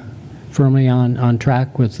firmly on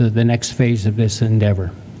track with the next phase of this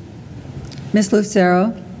endeavor. Ms.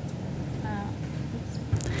 Lucero.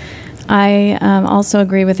 I also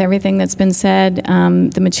agree with everything that's been said.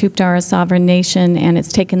 The Mechoopda are a sovereign nation, and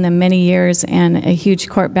it's taken them many years and a huge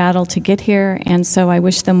court battle to get here, and so I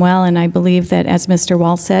wish them well, and I believe that, as Mr.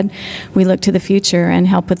 Wall said, we look to the future and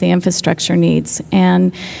help with the infrastructure needs.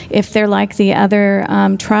 And if they're like the other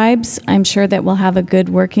tribes, I'm sure that we'll have a good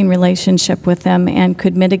working relationship with them and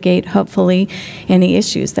could mitigate, hopefully, any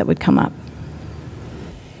issues that would come up.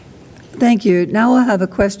 Thank you. Now we'll have a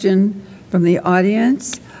question from the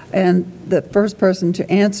audience. And the first person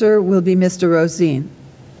to answer will be Mr. Rosine.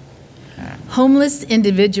 Homeless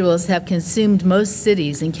individuals have consumed most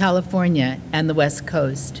cities in California and the West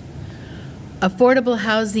Coast. Affordable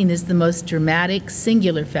housing is the most dramatic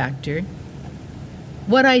singular factor.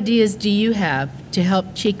 What ideas do you have to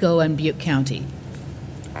help Chico and Butte County?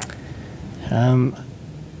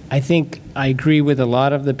 I think I agree with a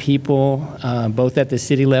lot of the people, both at the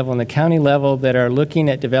city level and the county level, that are looking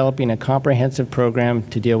at developing a comprehensive program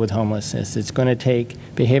to deal with homelessness. It's going to take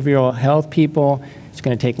behavioral health people, it's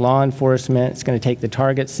going to take law enforcement, it's going to take the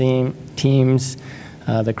target teams,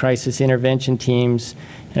 the crisis intervention teams.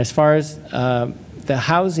 And as far as the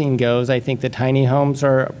housing goes, I think the tiny homes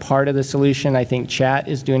are part of the solution. I think Chat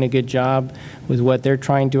is doing a good job with what they're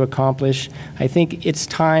trying to accomplish. I think it's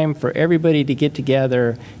time for everybody to get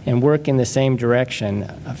together and work in the same direction.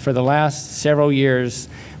 For the last several years,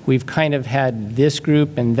 we've kind of had this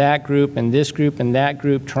group and that group and this group and that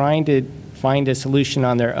group trying to find a solution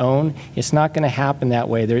on their own. It's not going to happen that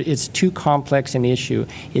way. It's too complex an issue.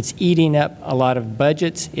 It's eating up a lot of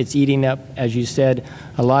budgets. It's eating up, as you said,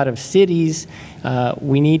 a lot of cities.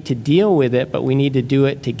 We need to deal with it, but we need to do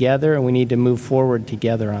it together, and we need to move forward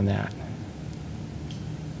together on that.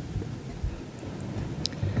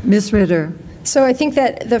 Ms. Ritter. So I think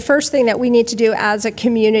that the first thing that we need to do as a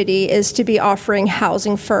community is to be offering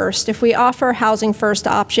housing first. If we offer housing first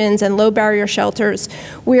options and low barrier shelters,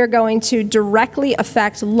 we are going to directly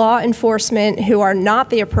affect law enforcement, who are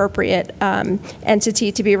not the appropriate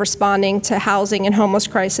entity to be responding to housing and homeless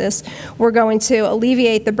crisis. We're going to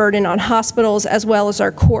alleviate the burden on hospitals as well as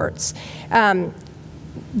our courts.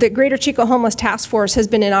 The Greater Chico Homeless Task Force has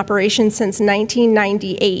been in operation since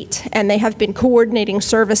 1998, and they have been coordinating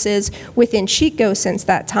services within Chico since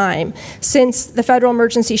that time. Since the Federal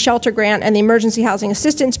Emergency Shelter Grant and the Emergency Housing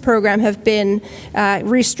Assistance Program have been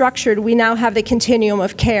restructured, we now have the Continuum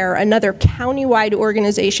of Care, another county-wide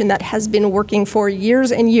organization that has been working for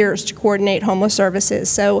years and years to coordinate homeless services.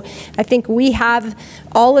 So I think we have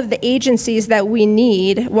all of the agencies that we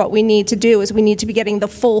need. What we need to do is we need to be getting the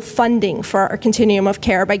full funding for our Continuum of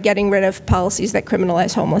Care by getting rid of policies that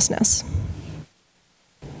criminalize homelessness.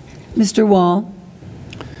 Mr. Wall.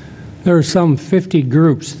 There are some 50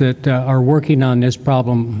 groups that are working on this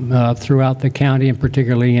problem throughout the county, and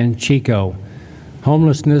particularly in Chico.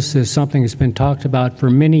 Homelessness is something that's been talked about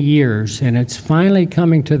for many years, and it's finally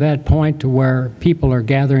coming to that point to where people are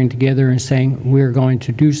gathering together and saying, we're going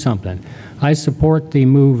to do something. I support the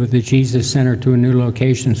move of the Jesus Center to a new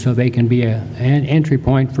location so they can be an entry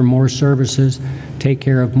point for more services, take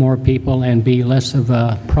care of more people, and be less of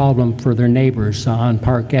a problem for their neighbors on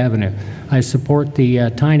Park Avenue. I support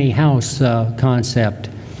the tiny house concept,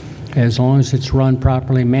 as long as it's run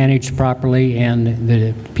properly, managed properly, and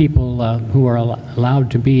the people who are allowed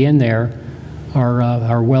to be in there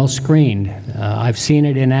are well screened. I've seen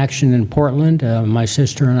it in action in Portland. My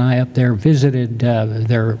sister and I up there visited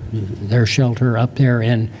their shelter up there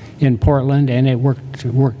in Portland, and it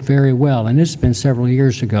worked very well. And this has been several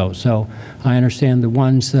years ago, so I understand the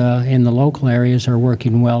ones in the local areas are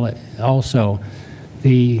working well also.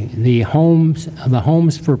 The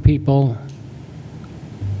homes for people.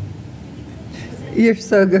 You're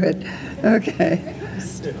so good. Okay.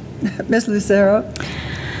 Ms. Lucero.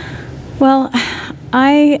 Well,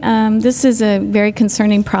 this is a very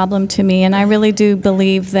concerning problem to me, and I really do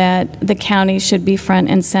believe that the county should be front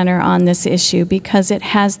and center on this issue because it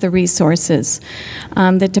has the resources.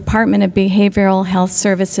 The Department of Behavioral Health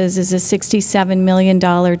Services is a $67 million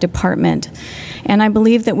department, and I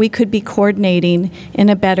believe that we could be coordinating in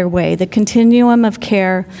a better way. The continuum of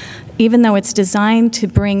care, even though it's designed to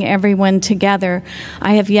bring everyone together,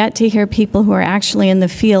 I have yet to hear people who are actually in the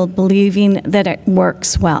field believing that it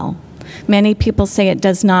works well. Many people say it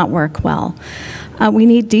does not work well. We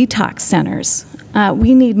need detox centers.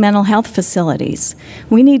 We need mental health facilities.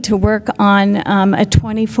 We need to work on a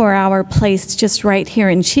 24-hour place just right here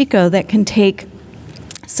in Chico that can take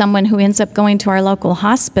someone who ends up going to our local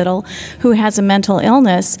hospital who has a mental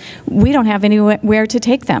illness. We don't have anywhere to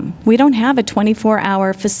take them. We don't have a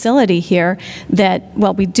 24-hour facility here that,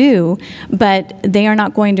 well, we do, but they are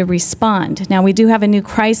not going to respond. Now, we do have a new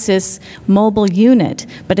crisis mobile unit,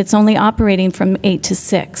 but it's only operating from 8 to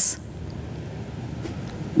 6.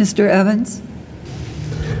 Mr. Evans?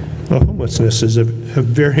 Well, homelessness is a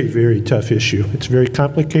very, very tough issue. It's very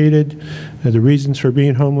complicated. The reasons for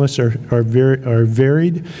being homeless are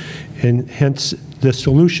varied, and hence the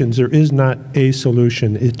solutions. There is not a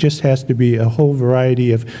solution. It just has to be a whole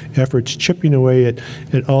variety of efforts chipping away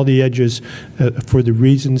at all the edges for the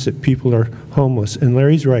reasons that people are homeless. And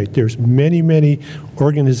Larry's right. There's many, many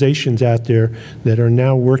organizations out there that are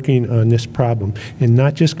now working on this problem, and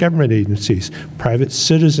not just government agencies. Private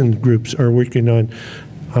citizen groups are working on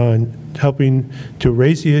helping to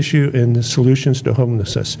raise the issue and the solutions to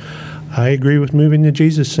homelessness. I agree with moving the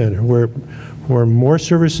Jesus Center, where more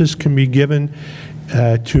services can be given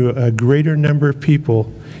to a greater number of people,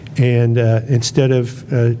 and instead of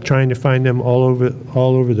trying to find them all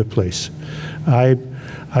over the place.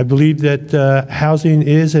 I believe that housing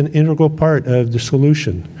is an integral part of the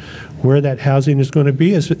solution. Where that housing is going to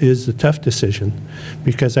be is a tough decision,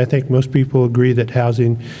 because I think most people agree that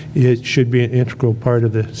housing should be an integral part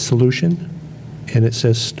of the solution, and it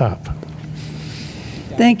says stop.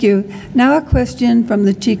 Thank you. Now a question from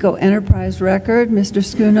the Chico Enterprise Record. Mr.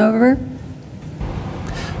 Schoonover.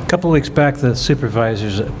 A couple of weeks back, the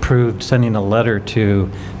supervisors approved sending a letter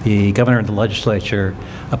to the governor and the legislature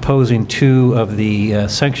opposing 2 of the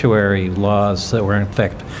sanctuary laws that were in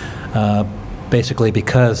effect, basically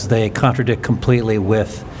because they contradict completely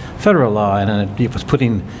with federal law, and it was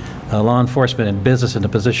putting law enforcement and business in a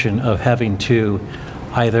position of having to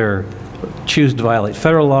either choose to violate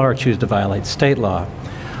federal law or choose to violate state law.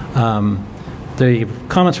 The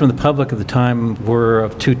comments from the public at the time were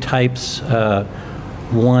of 2 types.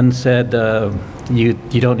 One said, you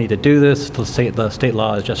don't need to do this, the state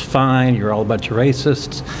law is just fine, you're all a bunch of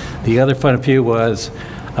racists. The other point of view was,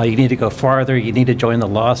 you need to go farther. You need to join the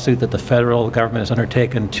lawsuit that the federal government has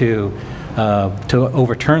undertaken to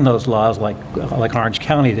overturn those laws, like Orange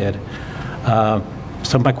County did.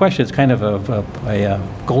 So my question is kind of a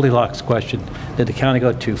Goldilocks question. Did the county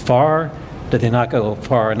go too far? Did they not go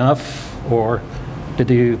far enough? Or did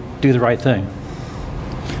you do the right thing?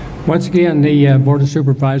 Once again, the Board of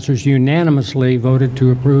Supervisors unanimously voted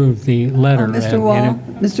to approve the letter.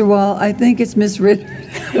 Mr. Wall, I think it's Ms. Ritter.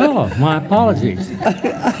 Oh, my apologies.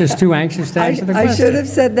 Just too anxious to answer the question. I should have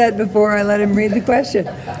said that before I let him read the question.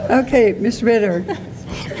 Okay, Ms. Ritter.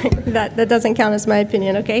 That doesn't count as my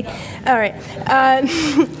opinion, okay? All right.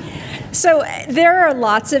 So there are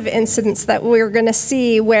lots of incidents that we're going to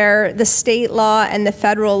see where the state law and the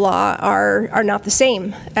federal law are not the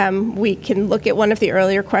same. We can look at one of the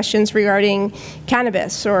earlier questions regarding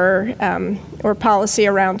cannabis or policy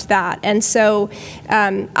around that. And so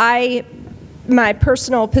my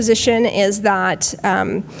personal position is that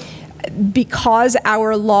because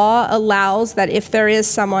our law allows that if there is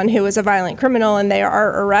someone who is a violent criminal and they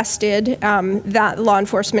are arrested, that law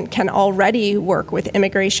enforcement can already work with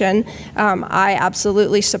immigration. I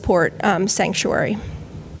absolutely support sanctuary.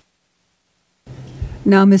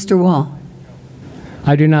 Now, Mr. Wall.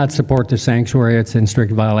 I do not support the sanctuary. It's in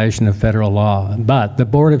strict violation of federal law. But the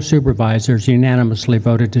Board of Supervisors unanimously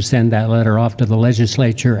voted to send that letter off to the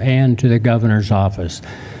legislature and to the governor's office.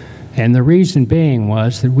 And the reason being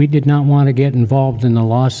was that we did not want to get involved in the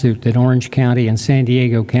lawsuit that Orange County and San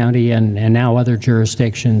Diego County and now other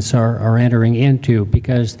jurisdictions are entering into,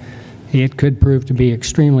 because it could prove to be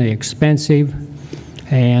extremely expensive,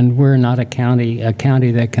 and we're not a county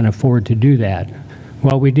that can afford to do that.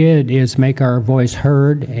 What we did is make our voice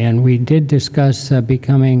heard, and we did discuss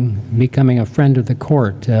becoming a friend of the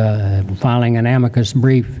court, filing an amicus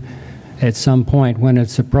brief at some point when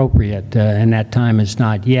it's appropriate, and that time is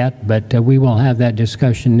not yet, but we will have that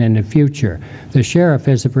discussion in the future. The sheriff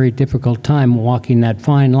has a very difficult time walking that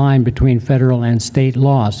fine line between federal and state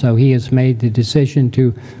law, so he has made the decision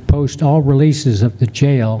to post all releases of the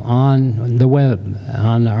jail on the web,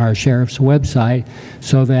 on our sheriff's website,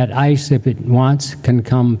 so that ICE, if it wants, can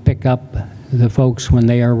come pick up the folks when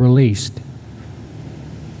they are released.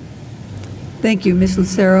 Thank you, Ms.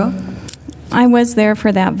 Lucero. I was there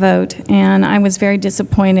for that vote, and I was very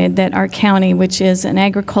disappointed that our county, which is an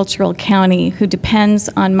agricultural county who depends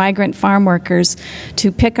on migrant farm workers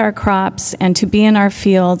to pick our crops and to be in our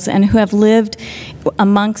fields and who have lived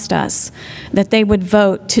amongst us, that they would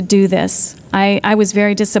vote to do this. I was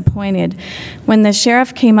very disappointed. When the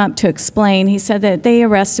sheriff came up to explain, he said that they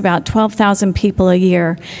arrest about 12,000 people a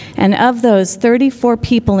year, and of those, 34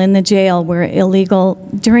 people in the jail were illegal.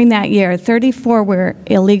 During that year, 34 were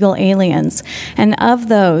illegal aliens, and of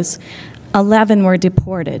those, 11 were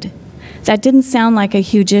deported. That didn't sound like a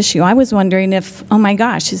huge issue. I was wondering if, oh my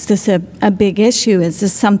gosh, is this a big issue? Is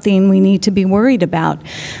this something we need to be worried about?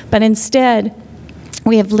 But instead,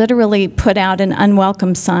 we have literally put out an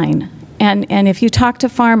unwelcome sign. And if you talk to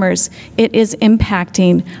farmers, it is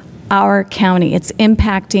impacting our county. It's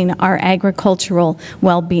impacting our agricultural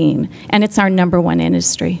well-being, and it's our #1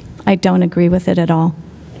 industry. I don't agree with it at all.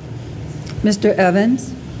 Mr.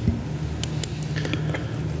 Evans?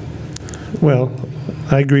 Well,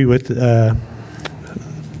 I agree with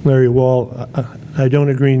Larry Wall. I don't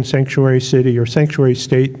agree in sanctuary city or sanctuary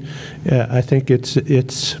state. I think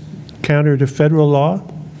it's counter to federal law.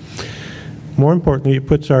 More importantly, it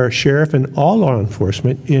puts our sheriff and all law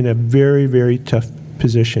enforcement in a very, very tough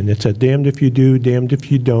position. It's a damned if you do, damned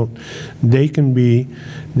if you don't. They can be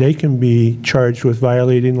charged with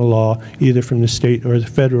violating the law, either from the state or the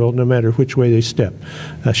federal, no matter which way they step.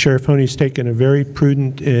 Sheriff Honey's taken a very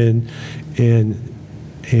prudent and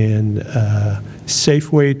and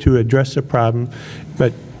safe way to address the problem,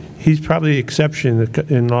 but he's probably the exception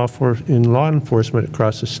in law enforcement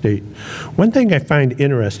across the state. One thing I find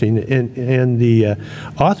interesting, and the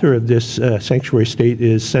author of this sanctuary state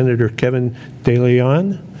is Senator Kevin De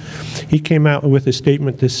Leon. He came out with a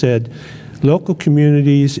statement that said, local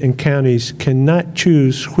communities and counties cannot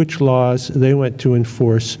choose which laws they want to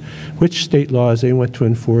enforce, which state laws they want to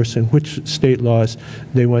enforce, and which state laws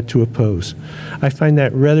they want to oppose. I find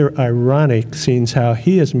that rather ironic, seeing how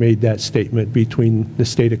he has made that statement between the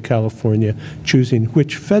state of California choosing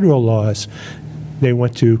which federal laws they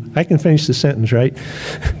want to, I can finish the sentence, right?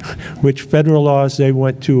 Which federal laws they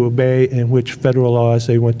want to obey and which federal laws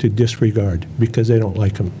they want to disregard because they don't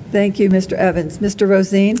like them. Thank you, Mr. Evans. Mr.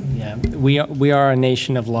 Rosine? Yeah, we are a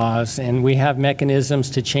nation of laws, and we have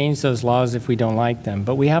mechanisms to change those laws if we don't like them.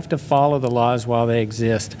 But we have to follow the laws while they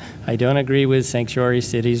exist. I don't agree with sanctuary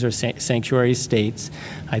cities or sanctuary states.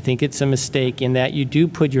 I think it's a mistake in that you do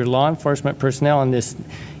put your law enforcement personnel in this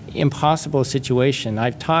impossible situation.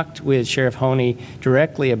 I've talked with Sheriff Honey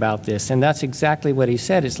directly about this, and that's exactly what he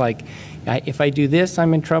said. It's like, if I do this,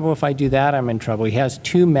 I'm in trouble. If I do that, I'm in trouble. He has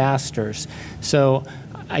two masters. So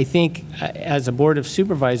I think as a board of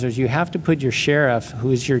supervisors, you have to put your sheriff,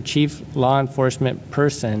 who is your chief law enforcement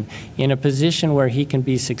person, in a position where he can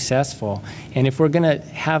be successful. And if we're going to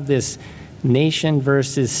have this nation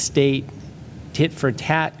versus state tit for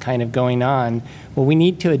tat kind of going on, well, we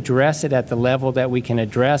need to address it at the level that we can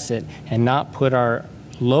address it and not put our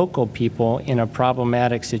local people in a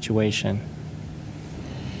problematic situation.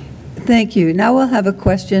 Thank you. Now we'll have a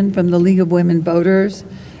question from the League of Women Voters.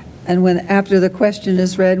 And after the question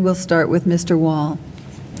is read, we'll start with Mr. Wall.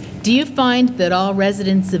 Do you find that all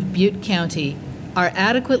residents of Butte County are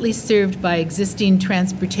adequately served by existing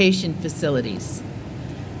transportation facilities?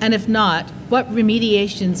 And if not, what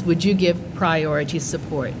remediations would you give priority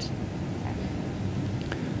support?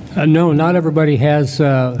 No, not everybody has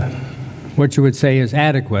what you would say is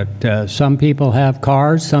adequate. Some people have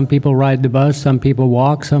cars, some people ride the bus, some people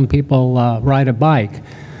walk, some people ride a bike.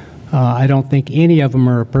 I don't think any of them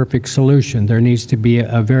are a perfect solution. There needs to be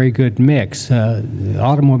a very good mix. The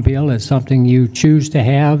automobile is something you choose to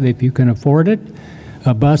have if you can afford it.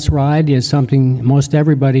 A bus ride is something most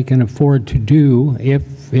everybody can afford to do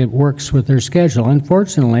if it works with their schedule.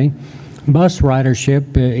 Unfortunately, bus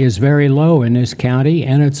ridership is very low in this county,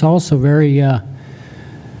 and it's also very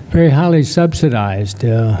highly subsidized,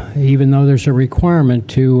 even though there's a requirement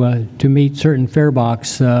to meet certain fare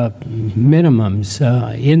box minimums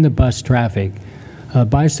in the bus traffic.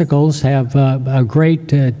 Bicycles have a great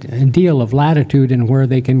deal of latitude in where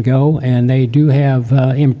they can go, and they do have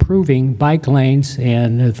improving bike lanes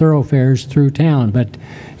and thoroughfares through town, but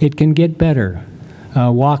it can get better.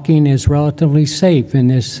 Walking is relatively safe in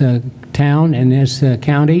this town and this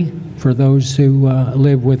county for those who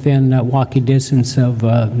live within walking distance of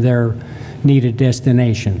their needed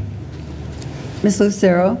destination. Ms.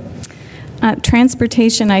 Lucero?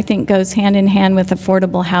 Transportation, I think, goes hand in hand with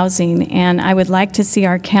affordable housing, and I would like to see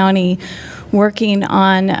our county working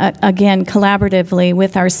on, again, collaboratively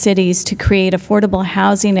with our cities to create affordable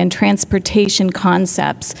housing and transportation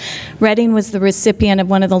concepts. Reading was the recipient of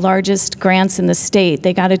one of the largest grants in the state.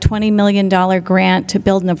 They got a $20 million grant to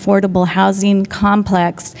build an affordable housing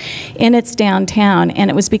complex in its downtown, and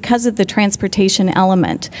it was because of the transportation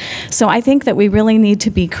element. So I think that we really need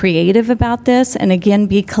to be creative about this and, again,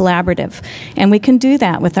 be collaborative. And we can do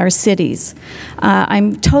that with our cities.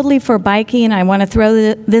 I'm totally for biking. I want to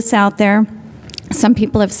throw this out there. Some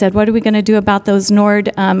people have said, what are we going to do about those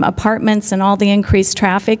Nord apartments and all the increased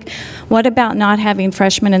traffic? What about not having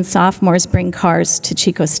freshmen and sophomores bring cars to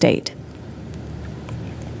Chico State?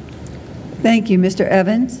 Thank you. Mr.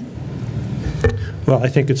 Evans? Well, I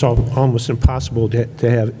think it's almost impossible to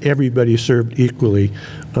have everybody served equally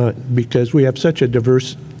because we have such a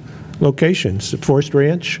diverse locations. Forest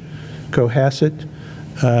Ranch, Cohasset,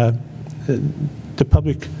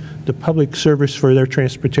 the public service for their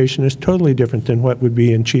transportation is totally different than what would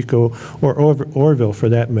be in Chico or Orville for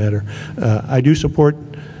that matter. I do support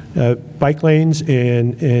bike lanes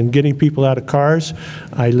and getting people out of cars.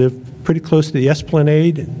 I live pretty close to the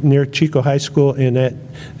Esplanade near Chico High School, and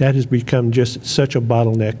that has become just such a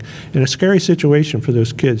bottleneck and a scary situation for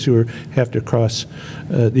those kids who have to cross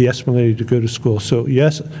the Esplanade to go to school. So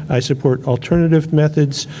yes, I support alternative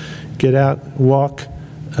methods, get out, walk,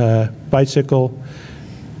 bicycle,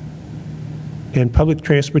 and public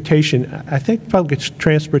transportation. I think public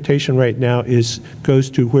transportation right now goes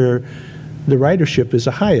to where the ridership is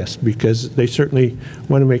the highest because they certainly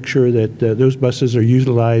want to make sure that those buses are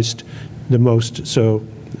utilized the most. So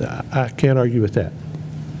I can't argue with that.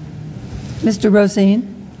 Mr.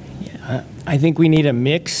 Rosine? I think we need a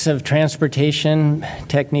mix of transportation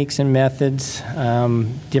techniques and methods.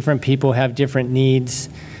 Different people have different needs.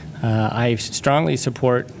 I strongly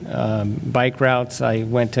support bike routes. I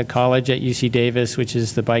went to college at UC Davis, which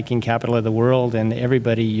is the biking capital of the world, and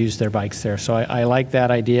everybody used their bikes there. So I like that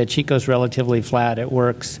idea. Chico's relatively flat. It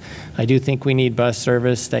works. I do think we need bus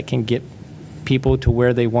service that can get people to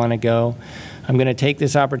where they want to go. I'm going to take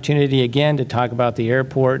this opportunity again to talk about the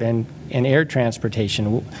airport and air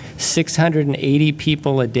transportation. 680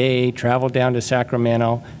 people a day travel down to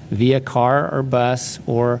Sacramento via car or bus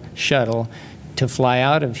or shuttle to fly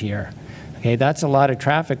out of here. Okay, that's a lot of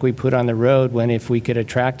traffic we put on the road when if we could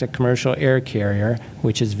attract a commercial air carrier,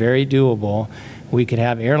 which is very doable, we could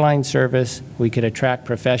have airline service, we could attract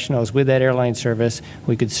professionals with that airline service,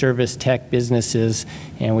 we could service tech businesses,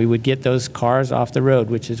 and we would get those cars off the road,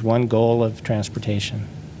 which is one goal of transportation.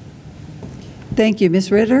 Thank you.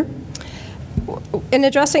 Ms. Ritter? In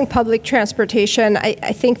addressing public transportation, I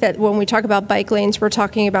think that when we talk about bike lanes, we're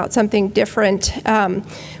talking about something different.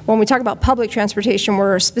 When we talk about public transportation,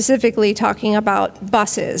 we're specifically talking about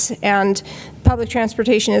buses, and public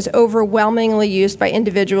transportation is overwhelmingly used by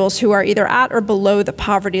individuals who are either at or below the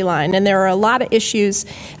poverty line. And there are a lot of issues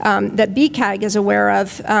that BCAC is aware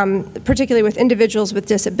of, particularly with individuals with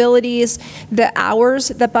disabilities, the hours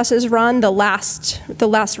that buses run, the last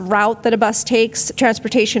route that a bus takes,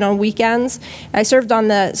 transportation on weekends. I served on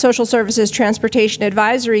the Social Services Transportation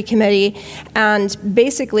Advisory Committee, and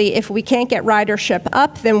basically if we can't get ridership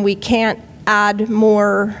up, then we can't add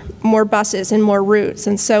more buses and more routes,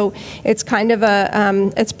 and so it's kind of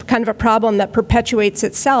a problem that perpetuates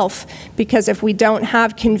itself, because if we don't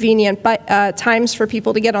have convenient times for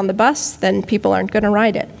people to get on the bus, then people aren't going to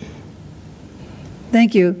ride it.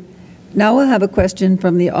 Thank you. Now we'll have a question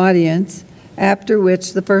from the audience, after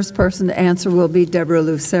which the first person to answer will be Deborah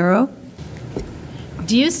Lucero.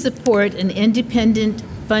 Do you support an independent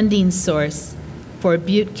funding source for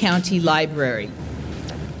Butte County Library?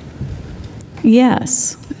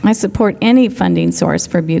 Yes, I support any funding source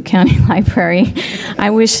for Butte County Library. I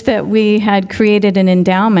wish that we had created an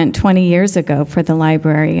endowment 20 years ago for the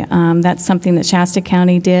library. That's something that Shasta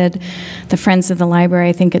County did. The Friends of the Library,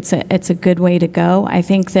 I think it's a good way to go. I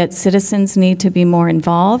think that citizens need to be more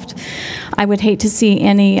involved. I would hate to see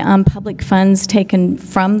any public funds taken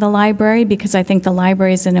from the library, because I think the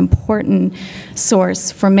library is an important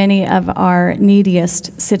source for many of our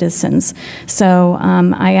neediest citizens. So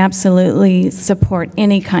I absolutely support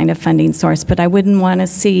any kind of funding source, but I wouldn't want to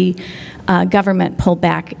see government pull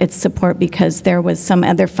back its support because there was some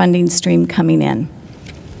other funding stream coming in.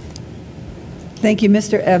 Thank you.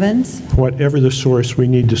 Mr. Evans? Whatever the source, we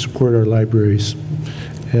need to support our libraries.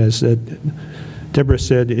 As Deborah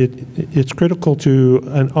said, it's critical to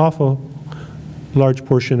an awful large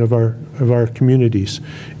portion of our communities.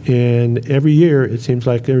 And every year, it seems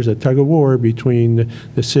like there's a tug of war between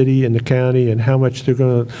the city and the county and how much they're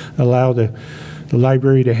going to allow the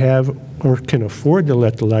library to have or can afford to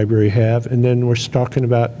let the library have. And then we're talking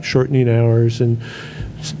about shortening hours and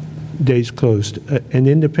days closed. An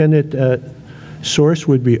independent source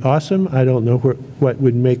would be awesome. I don't know what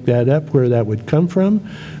would make that up, where that would come from.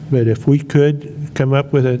 But if we could come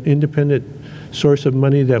up with an independent source of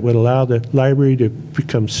money that would allow the library to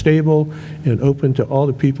become stable and open to all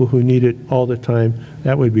the people who need it all the time,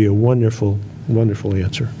 that would be a wonderful, wonderful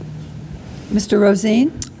answer. Mr.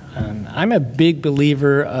 Rosine? I'm a big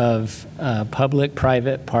believer of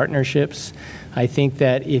public-private partnerships. I think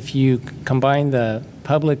that if you combine the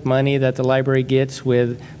public money that the library gets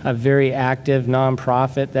with a very active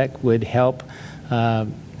nonprofit that would help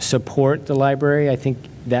support the library, I think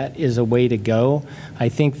that is a way to go. I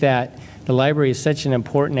think that the library is such an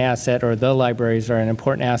important asset, or the libraries are an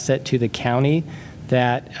important asset to the county,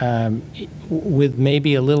 that with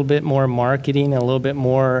maybe a little bit more marketing, a little bit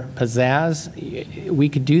more pizzazz, we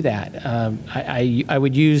could do that. I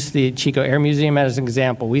would use the Chico Air Museum as an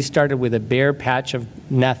example. We started with a bare patch of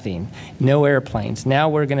nothing, no airplanes. Now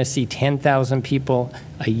we're going to see 10,000 people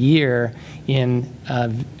a year in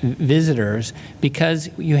visitors, because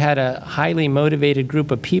you had a highly motivated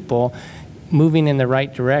group of people moving in the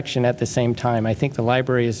right direction at the same time. I think the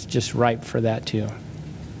library is just ripe for that too.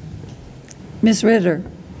 Ms. Ritter?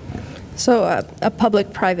 So a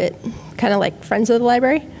public-private, kind of like Friends of the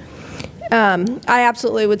Library. I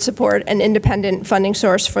absolutely would support an independent funding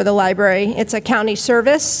source for the library. It's a county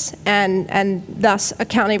service and thus a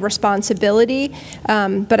county responsibility,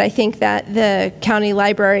 but I think that the county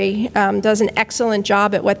library does an excellent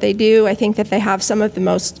job at what they do. I think that they have some of the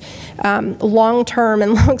most long-term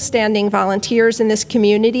and long-standing volunteers in this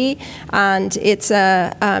community, and it's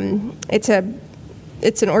a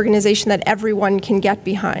it's an organization that everyone can get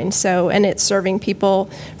behind. So, and it's serving people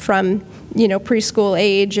from, you know, preschool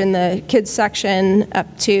age in the kids section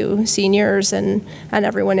up to seniors and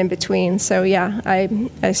everyone in between. So yeah,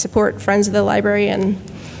 I support Friends of the Library, and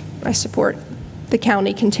I support the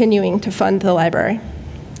county continuing to fund the library.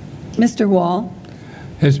 Mr. Wall.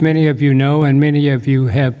 As many of you know, and many of you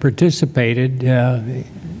have participated,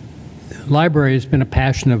 library has been a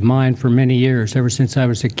passion of mine for many years, ever since I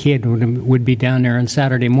was a kid. Would be down there on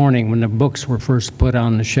Saturday morning when the books were first put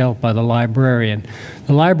on the shelf by the librarian.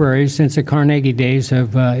 The library, since the Carnegie days,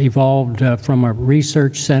 have evolved from a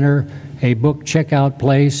research center, a book checkout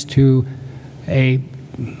place, to a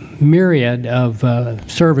myriad of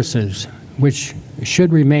services which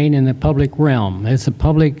should remain in the public realm. It's a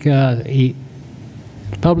public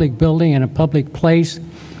building and a public place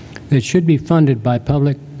that should be funded by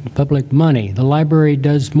public money. The library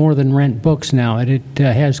does more than rent books now. It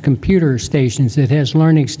has computer stations, it has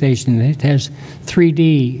learning stations, it has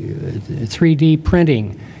 3D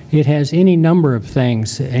printing. It has any number of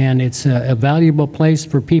things, and it's a valuable place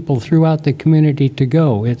for people throughout the community to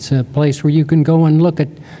go. It's a place where you can go and look at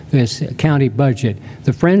this county budget.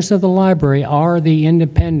 The Friends of the Library are the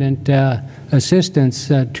independent assistants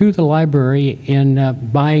to the library in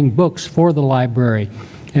buying books for the library,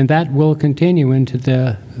 and that will continue into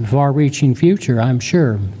the far-reaching future, I'm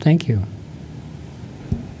sure. Thank you.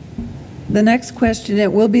 The next question,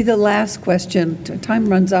 it will be the last question. Time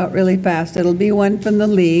runs out really fast. It'll be one from the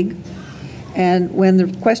league. And when the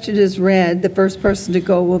question is read, the first person to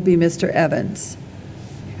go will be Mr. Evans.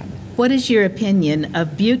 What is your opinion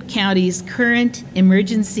of Butte County's current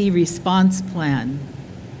emergency response plan?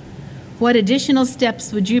 What additional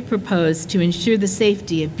steps would you propose to ensure the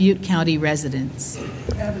safety of Butte County residents?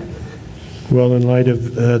 Evans. Well, in light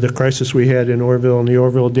of the crisis we had in Orville and the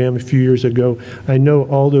Orville Dam a few years ago, I know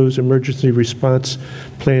all those emergency response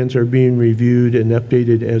plans are being reviewed and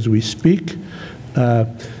updated as we speak.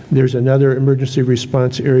 There's another emergency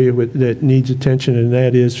response area that needs attention, and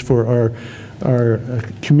that is for our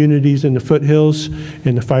communities in the foothills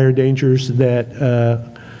and the fire dangers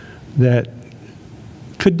that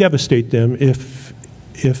could devastate them if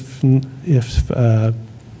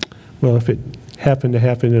it happened to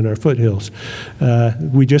happen in our foothills.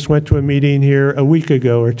 We just went to a meeting here a week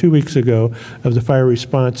ago or 2 weeks ago of the fire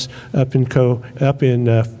response up in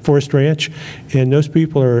Forest Ranch, and those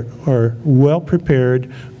people are well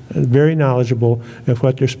prepared, very knowledgeable of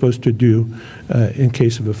what they're supposed to do in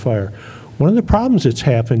case of a fire. One of the problems that's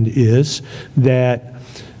happened is that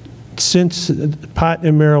since pot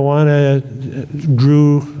and marijuana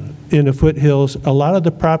grew in the foothills, a lot of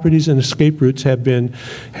the properties and escape routes have been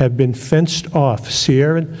fenced off.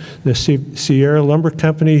 The Sierra Lumber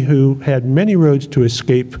Company, who had many roads to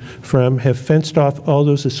escape from, have fenced off all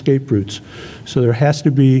those escape routes. So there has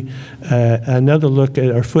to be another look at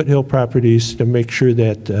our foothill properties to make sure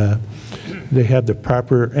that they have the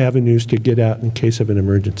proper avenues to get out in case of an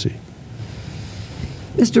emergency.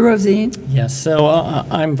 Mr. Rosine. Yes, so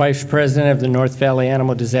I'm Vice President of the North Valley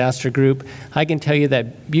Animal Disaster Group. I can tell you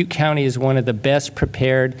that Butte County is one of the best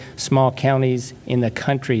prepared small counties in the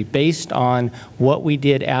country based on what we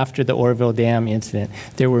did after the Orville Dam incident.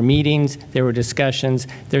 There were meetings, there were discussions,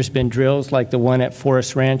 there's been drills like the one at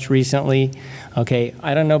Forest Ranch recently. Okay,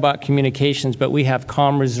 I don't know about communications, but we have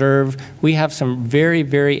Comm Reserve. We have some very,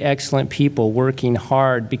 very excellent people working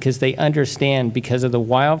hard because they understand, because of the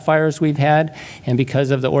wildfires we've had and because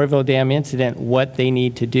of the Orville Dam incident, what they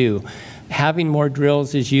need to do. Having more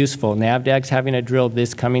drills is useful. NAVDAC's having a drill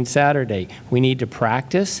this coming Saturday. We need to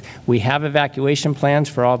practice. We have evacuation plans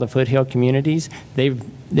for all the foothill communities.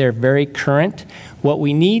 They're very current. What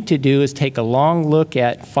we need to do is take a long look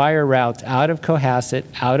at fire routes out of Cohasset,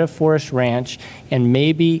 out of Forest Ranch, and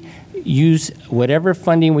maybe use whatever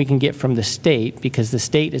funding we can get from the state, because the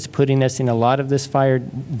state is putting us in a lot of this fire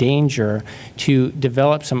danger, to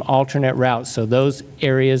develop some alternate routes so those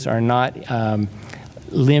areas are not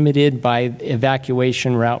limited by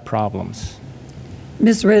evacuation route problems.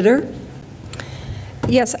 Ms. Ritter.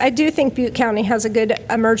 Yes, I do think Butte County has a good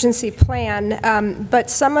emergency plan, but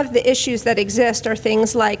some of the issues that exist are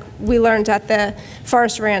things like we learned at the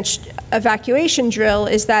Forest Ranch evacuation drill,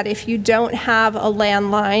 is that if you don't have a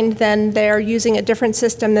landline, then they're using a different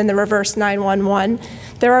system than the reverse 911.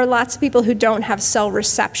 There are lots of people who don't have cell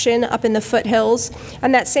reception up in the foothills,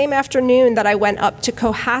 and that same afternoon that I went up to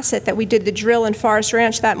Cohasset that we did the drill in Forest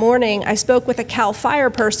Ranch that morning, I spoke with a CAL FIRE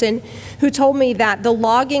person who told me that the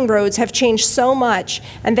logging roads have changed so much,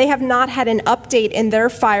 and they have not had an update in their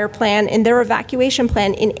fire plan, in their evacuation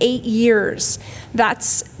plan, in 8 years.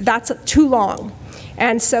 That's too long.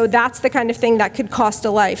 And so that's the kind of thing that could cost a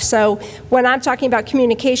life. So when I'm talking about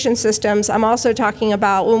communication systems, I'm also talking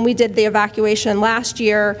about when we did the evacuation last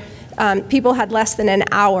year, people had less than an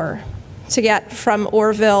hour to get from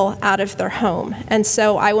Orrville out of their home. And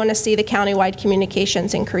so I want to see the countywide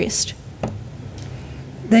communications increased.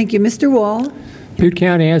 Thank you. Mr. Wall. Butte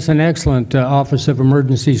County has an excellent Office of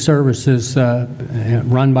Emergency Services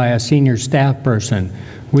run by a senior staff person.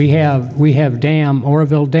 We have Dam,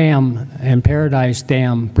 Orrville Dam and Paradise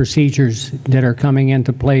Dam procedures that are coming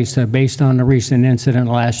into place based on the recent incident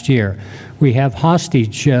last year. We have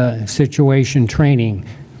hostage situation training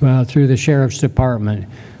through the Sheriff's Department.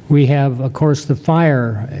 We have, of course, the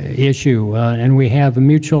fire issue, and we have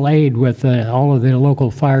mutual aid with all of the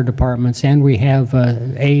local fire departments, and we have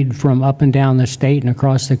aid from up and down the state and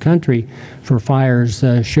across the country for fires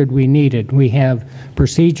should we need it. We have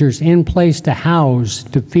procedures in place to house,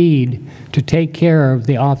 to feed, to take care of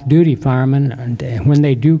the off-duty firemen when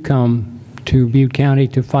they do come to Butte County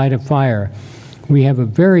to fight a fire. We have a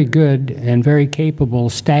very good and very capable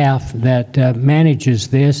staff that manages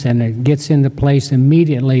this, and it gets into place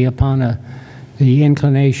immediately upon the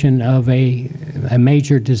inclination of a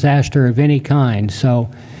major disaster of any kind. So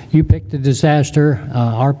you pick the disaster,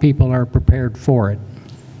 our people are prepared for it.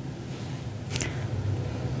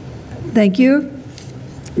 Thank you.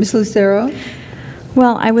 Ms. Lucero.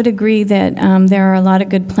 Well, I would agree that there are a lot of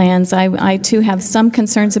good plans. I too have some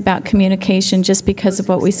concerns about communication just because of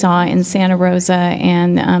what we saw in Santa Rosa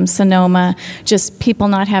and Sonoma, just people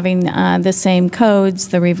not having the same codes,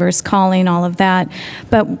 the reverse calling, all of that.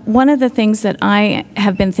 But one of the things that I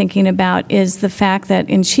have been thinking about is the fact that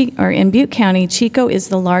in Butte County, Chico is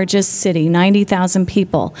the largest city, 90,000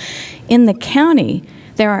 people. In the county,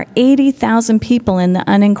 there are 80,000 people in the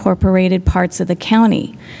unincorporated parts of the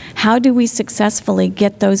county. How do we successfully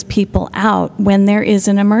get those people out when there is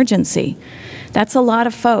an emergency? That's a lot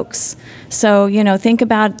of folks. So, you know, think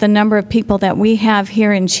about the number of people that we have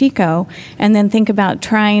here in Chico, and then think about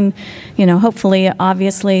trying, you know, hopefully,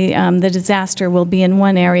 obviously, the disaster will be in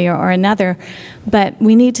one area or another, but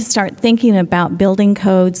we need to start thinking about building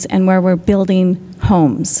codes and where we're building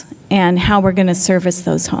homes and how we're going to service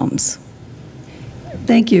those homes.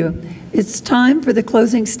 Thank you. It's time for the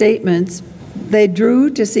closing statements. They drew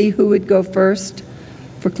to see who would go first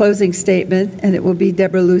for closing statement, and it will be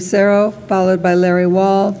Deborah Lucero, followed by Larry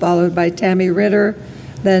Wall, followed by Tammy Ritter,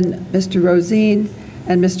 then Mr. Rosine,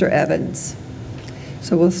 and Mr. Evans.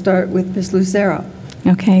 So we'll start with Ms. Lucero.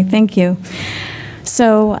 Okay, thank you.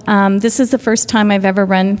 So this is the first time I've ever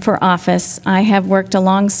run for office. I have worked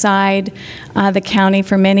alongside the county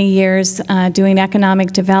for many years doing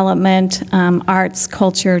economic development, arts,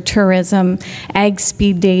 culture, tourism, ag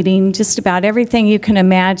speed dating, just about everything you can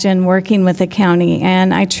imagine working with the county.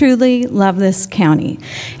 And I truly love this county.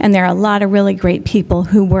 And there are a lot of really great people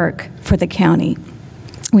who work for the county.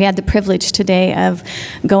 We had the privilege today of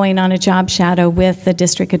going on a job shadow with the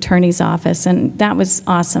district attorney's office, and that was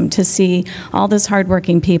awesome to see all those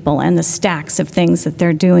hardworking people and the stacks of things that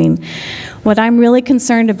they're doing. What I'm really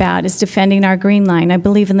concerned about is defending our green line. I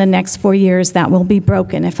believe in the next 4 years that will be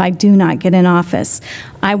broken if I do not get in office.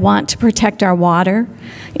 I want to protect our water,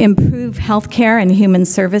 improve health care and human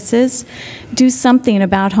services, do something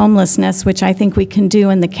about homelessness, which I think we can do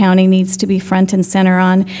and the county needs to be front and center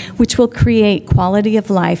on, which will create quality of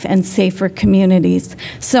life and safer communities.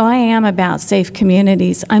 So I am about safe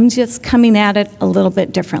communities. I'm just coming at it a little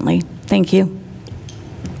bit differently. Thank you.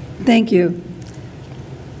 Thank you.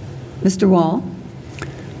 Mr. Wall.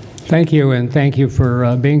 Thank you, and thank you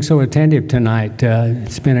for being so attentive tonight.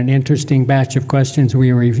 It's been an interesting batch of questions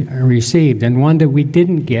we received, and one that we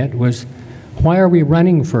didn't get was, why are we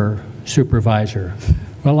running for supervisor?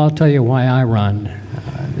 Well, I'll tell you why I run.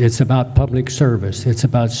 It's about public service. It's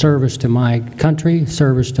about service to my country,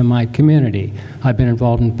 service to my community. I've been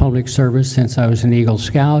involved in public service since I was an Eagle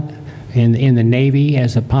Scout, in the Navy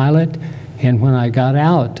as a pilot, and when I got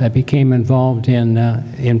out, I became involved in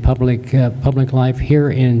public life here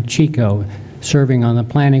in Chico, serving on the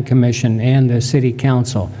Planning Commission and the City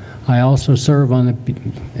Council. I also serve on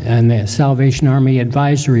the Salvation Army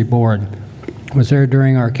Advisory Board. Was there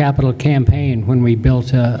during our capital campaign when we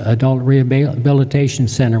built an adult rehabilitation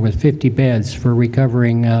center with 50 beds for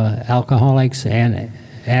recovering alcoholics and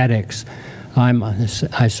addicts.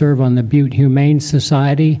 I serve on the Butte Humane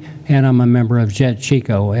Society, and I'm a member of Jet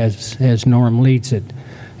Chico as Norm leads it.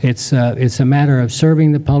 It's a matter of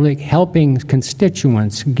serving the public, helping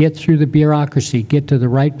constituents get through the bureaucracy, get to the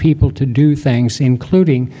right people to do things,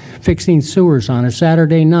 including fixing sewers on a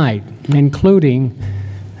Saturday night, including,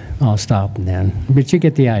 I'll stop then, but you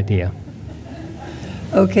get the idea.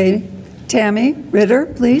 Okay. Tammy Ritter,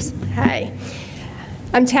 please. Hi.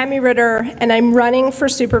 I'm Tammy Ritter, and I'm running for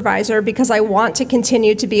supervisor because I want to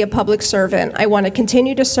continue to be a public servant. I want to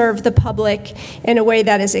continue to serve the public in a way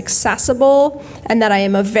that is accessible and that I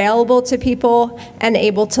am available to people and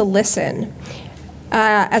able to listen.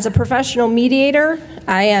 As a professional mediator,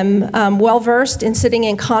 I am well-versed in sitting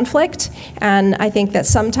in conflict, and I think that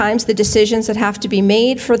sometimes the decisions that have to be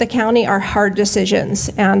made for the county are hard decisions,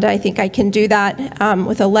 and I think I can do that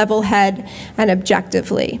with a level head and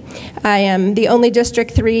objectively. I am the only District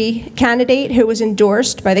 3 candidate who was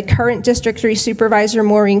endorsed by the current District 3 Supervisor,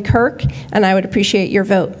 Maureen Kirk, and I would appreciate your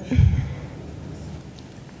vote.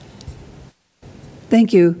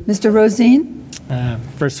 Thank you. Mr. Rosine?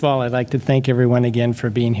 First of all, I'd like to thank everyone again for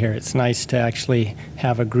being here. It's nice to actually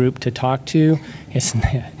have a group to talk to.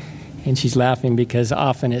 And she's laughing because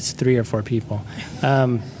often it's 3 or 4 people.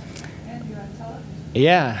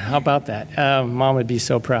 Yeah, how about that? Mom would be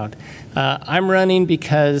so proud. I'm running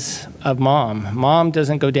because of Mom. Mom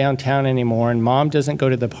doesn't go downtown anymore, and Mom doesn't go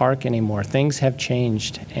to the park anymore. Things have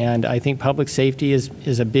changed, and I think public safety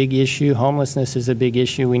is a big issue. Homelessness is a big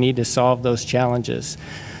issue. We need to solve those challenges.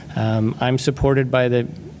 I'm supported by the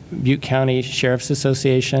Butte County Sheriff's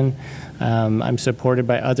Association. I'm supported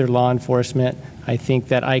by other law enforcement. I think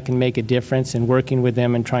that I can make a difference in working with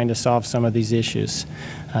them and trying to solve some of these issues.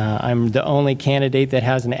 I'm the only candidate that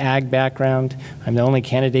has an ag background. I'm the only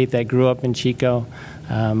candidate that grew up in Chico.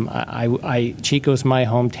 Chico's my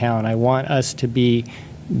hometown. I want us to be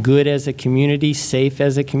good as a community, safe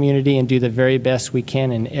as a community, and do the very best we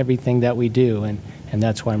can in everything that we do, and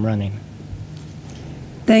that's why I'm running.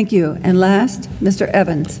 Thank you. And last, Mr.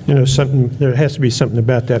 Evans. You know, there has to be something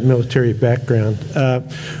about that military background.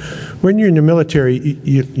 When you're in the military,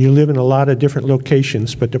 you live in a lot of different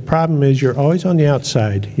locations, but the problem is you're always on the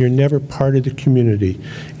outside. You're never part of the community.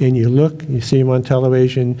 And you look, you see them on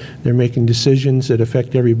television, they're making decisions that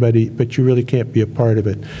affect everybody, but you really can't be a part of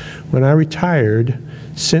it. When I retired,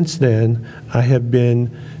 since then, I have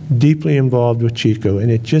been deeply involved with Chico,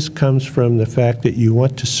 and it just comes from the fact that you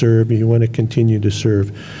want to serve and you want to continue to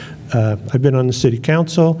serve. I've been on the City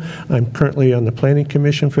Council. I'm currently on the Planning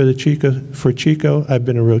Commission for Chico. I've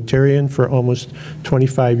been a Rotarian for almost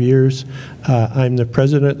 25 years. I'm the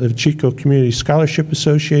president of the Chico Community Scholarship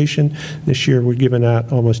Association. This year we're giving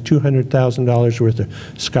out almost $200,000 worth of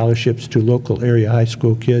scholarships to local area high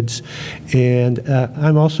school kids. And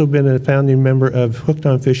I've also been a founding member of Hooked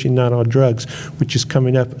on Fishing, Not All Drugs, which is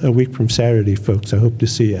coming up a week from Saturday, folks. I hope to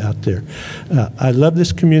see you out there. I love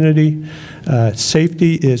this community.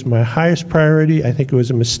 Safety is my highest priority. I think it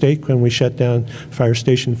was a mistake when we shut down Fire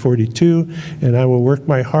Station 42, and I will work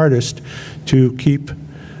my hardest to keep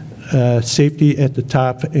safety at the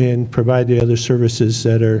top and provide the other services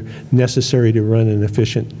that are necessary to run an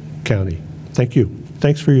efficient county. Thank you.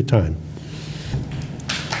 Thanks for your time.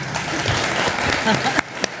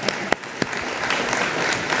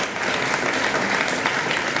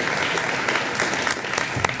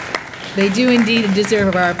 They do indeed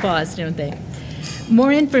deserve our applause, don't they?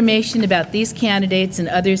 More information about these candidates and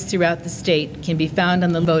others throughout the state can be found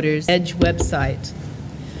on the Voters Edge website.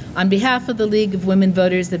 On behalf of the League of Women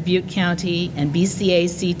Voters of Butte County and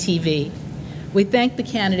BCAC TV, we thank the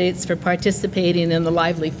candidates for participating in the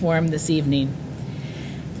lively forum this evening.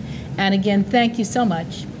 And again, thank you so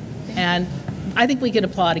much. And I think we could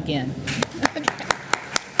applaud again.